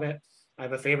asked about it. I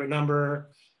have a favorite number.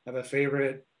 I have a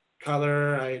favorite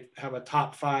color. I have a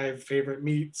top 5 favorite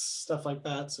meats, stuff like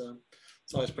that. So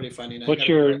it's always pretty funny. What's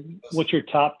your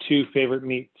top 2 favorite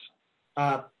meats?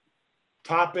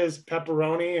 Top is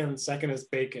pepperoni and second is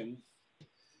bacon.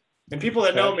 And people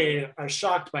that know me are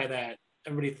shocked by that.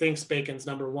 Everybody thinks bacon's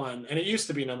number 1, and it used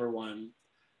to be number 1.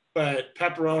 But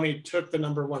pepperoni took the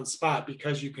number 1 spot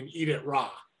because you can eat it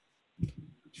raw. If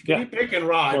you can eat bacon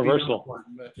raw, more versatile.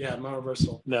 But yeah, more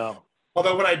versatile. No.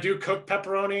 Although when I do cook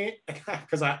pepperoni,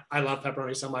 because I love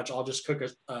pepperoni so much, I'll just cook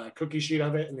a cookie sheet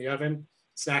of it in the oven,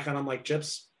 snack on them like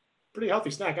chips. Pretty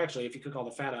healthy snack, actually, if you cook all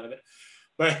the fat out of it.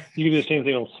 But you can do the same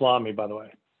thing with salami, by the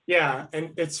way. Yeah,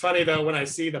 and it's funny, though, when I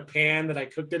see the pan that I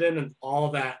cooked it in and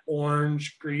all that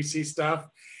orange, greasy stuff,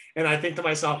 and I think to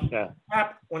myself,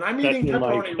 when I'm eating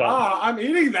pepperoni raw, I'm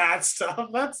eating that stuff.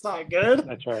 That's not good.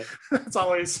 That's right. It's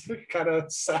always kind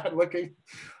of sad looking.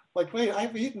 Like, wait,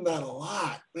 I've eaten that a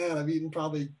lot. Man, I've eaten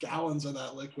probably gallons of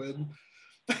that liquid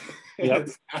in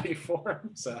its fatty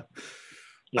form. So,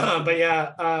 but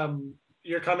yeah,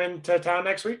 you're coming to town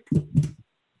next week?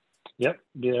 Yep,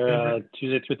 be there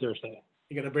Tuesday through Thursday.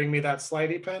 You gonna bring me that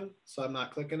slidey pen so I'm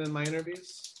not clicking in my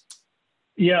interviews?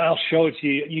 Yeah, I'll show it to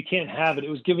you. You can't have it. It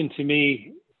was given to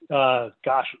me.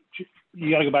 Gosh, you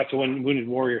got to go back to when Wounded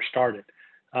Warrior started.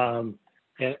 And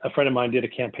a friend of mine did a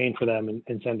campaign for them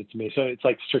and sent it to me. So it's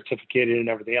like certificated and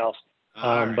everything else.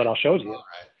 But I'll show it to you.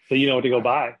 So you know what to go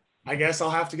buy. I guess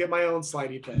I'll have to get my own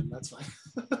slidey pen. That's fine.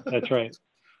 That's right.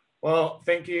 Well,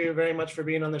 thank you very much for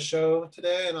being on the show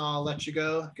today, and I'll let you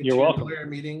go. You're welcome. Your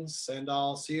meetings, and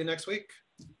I'll see you next week.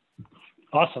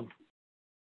 Awesome.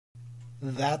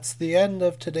 That's the end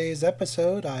of today's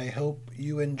episode. I hope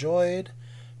you enjoyed.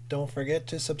 Don't forget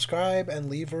to subscribe and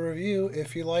leave a review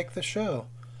if you like the show.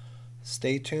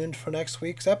 Stay tuned for next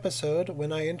week's episode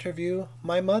when I interview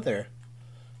my mother.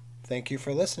 Thank you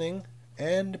for listening,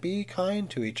 and be kind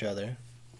to each other.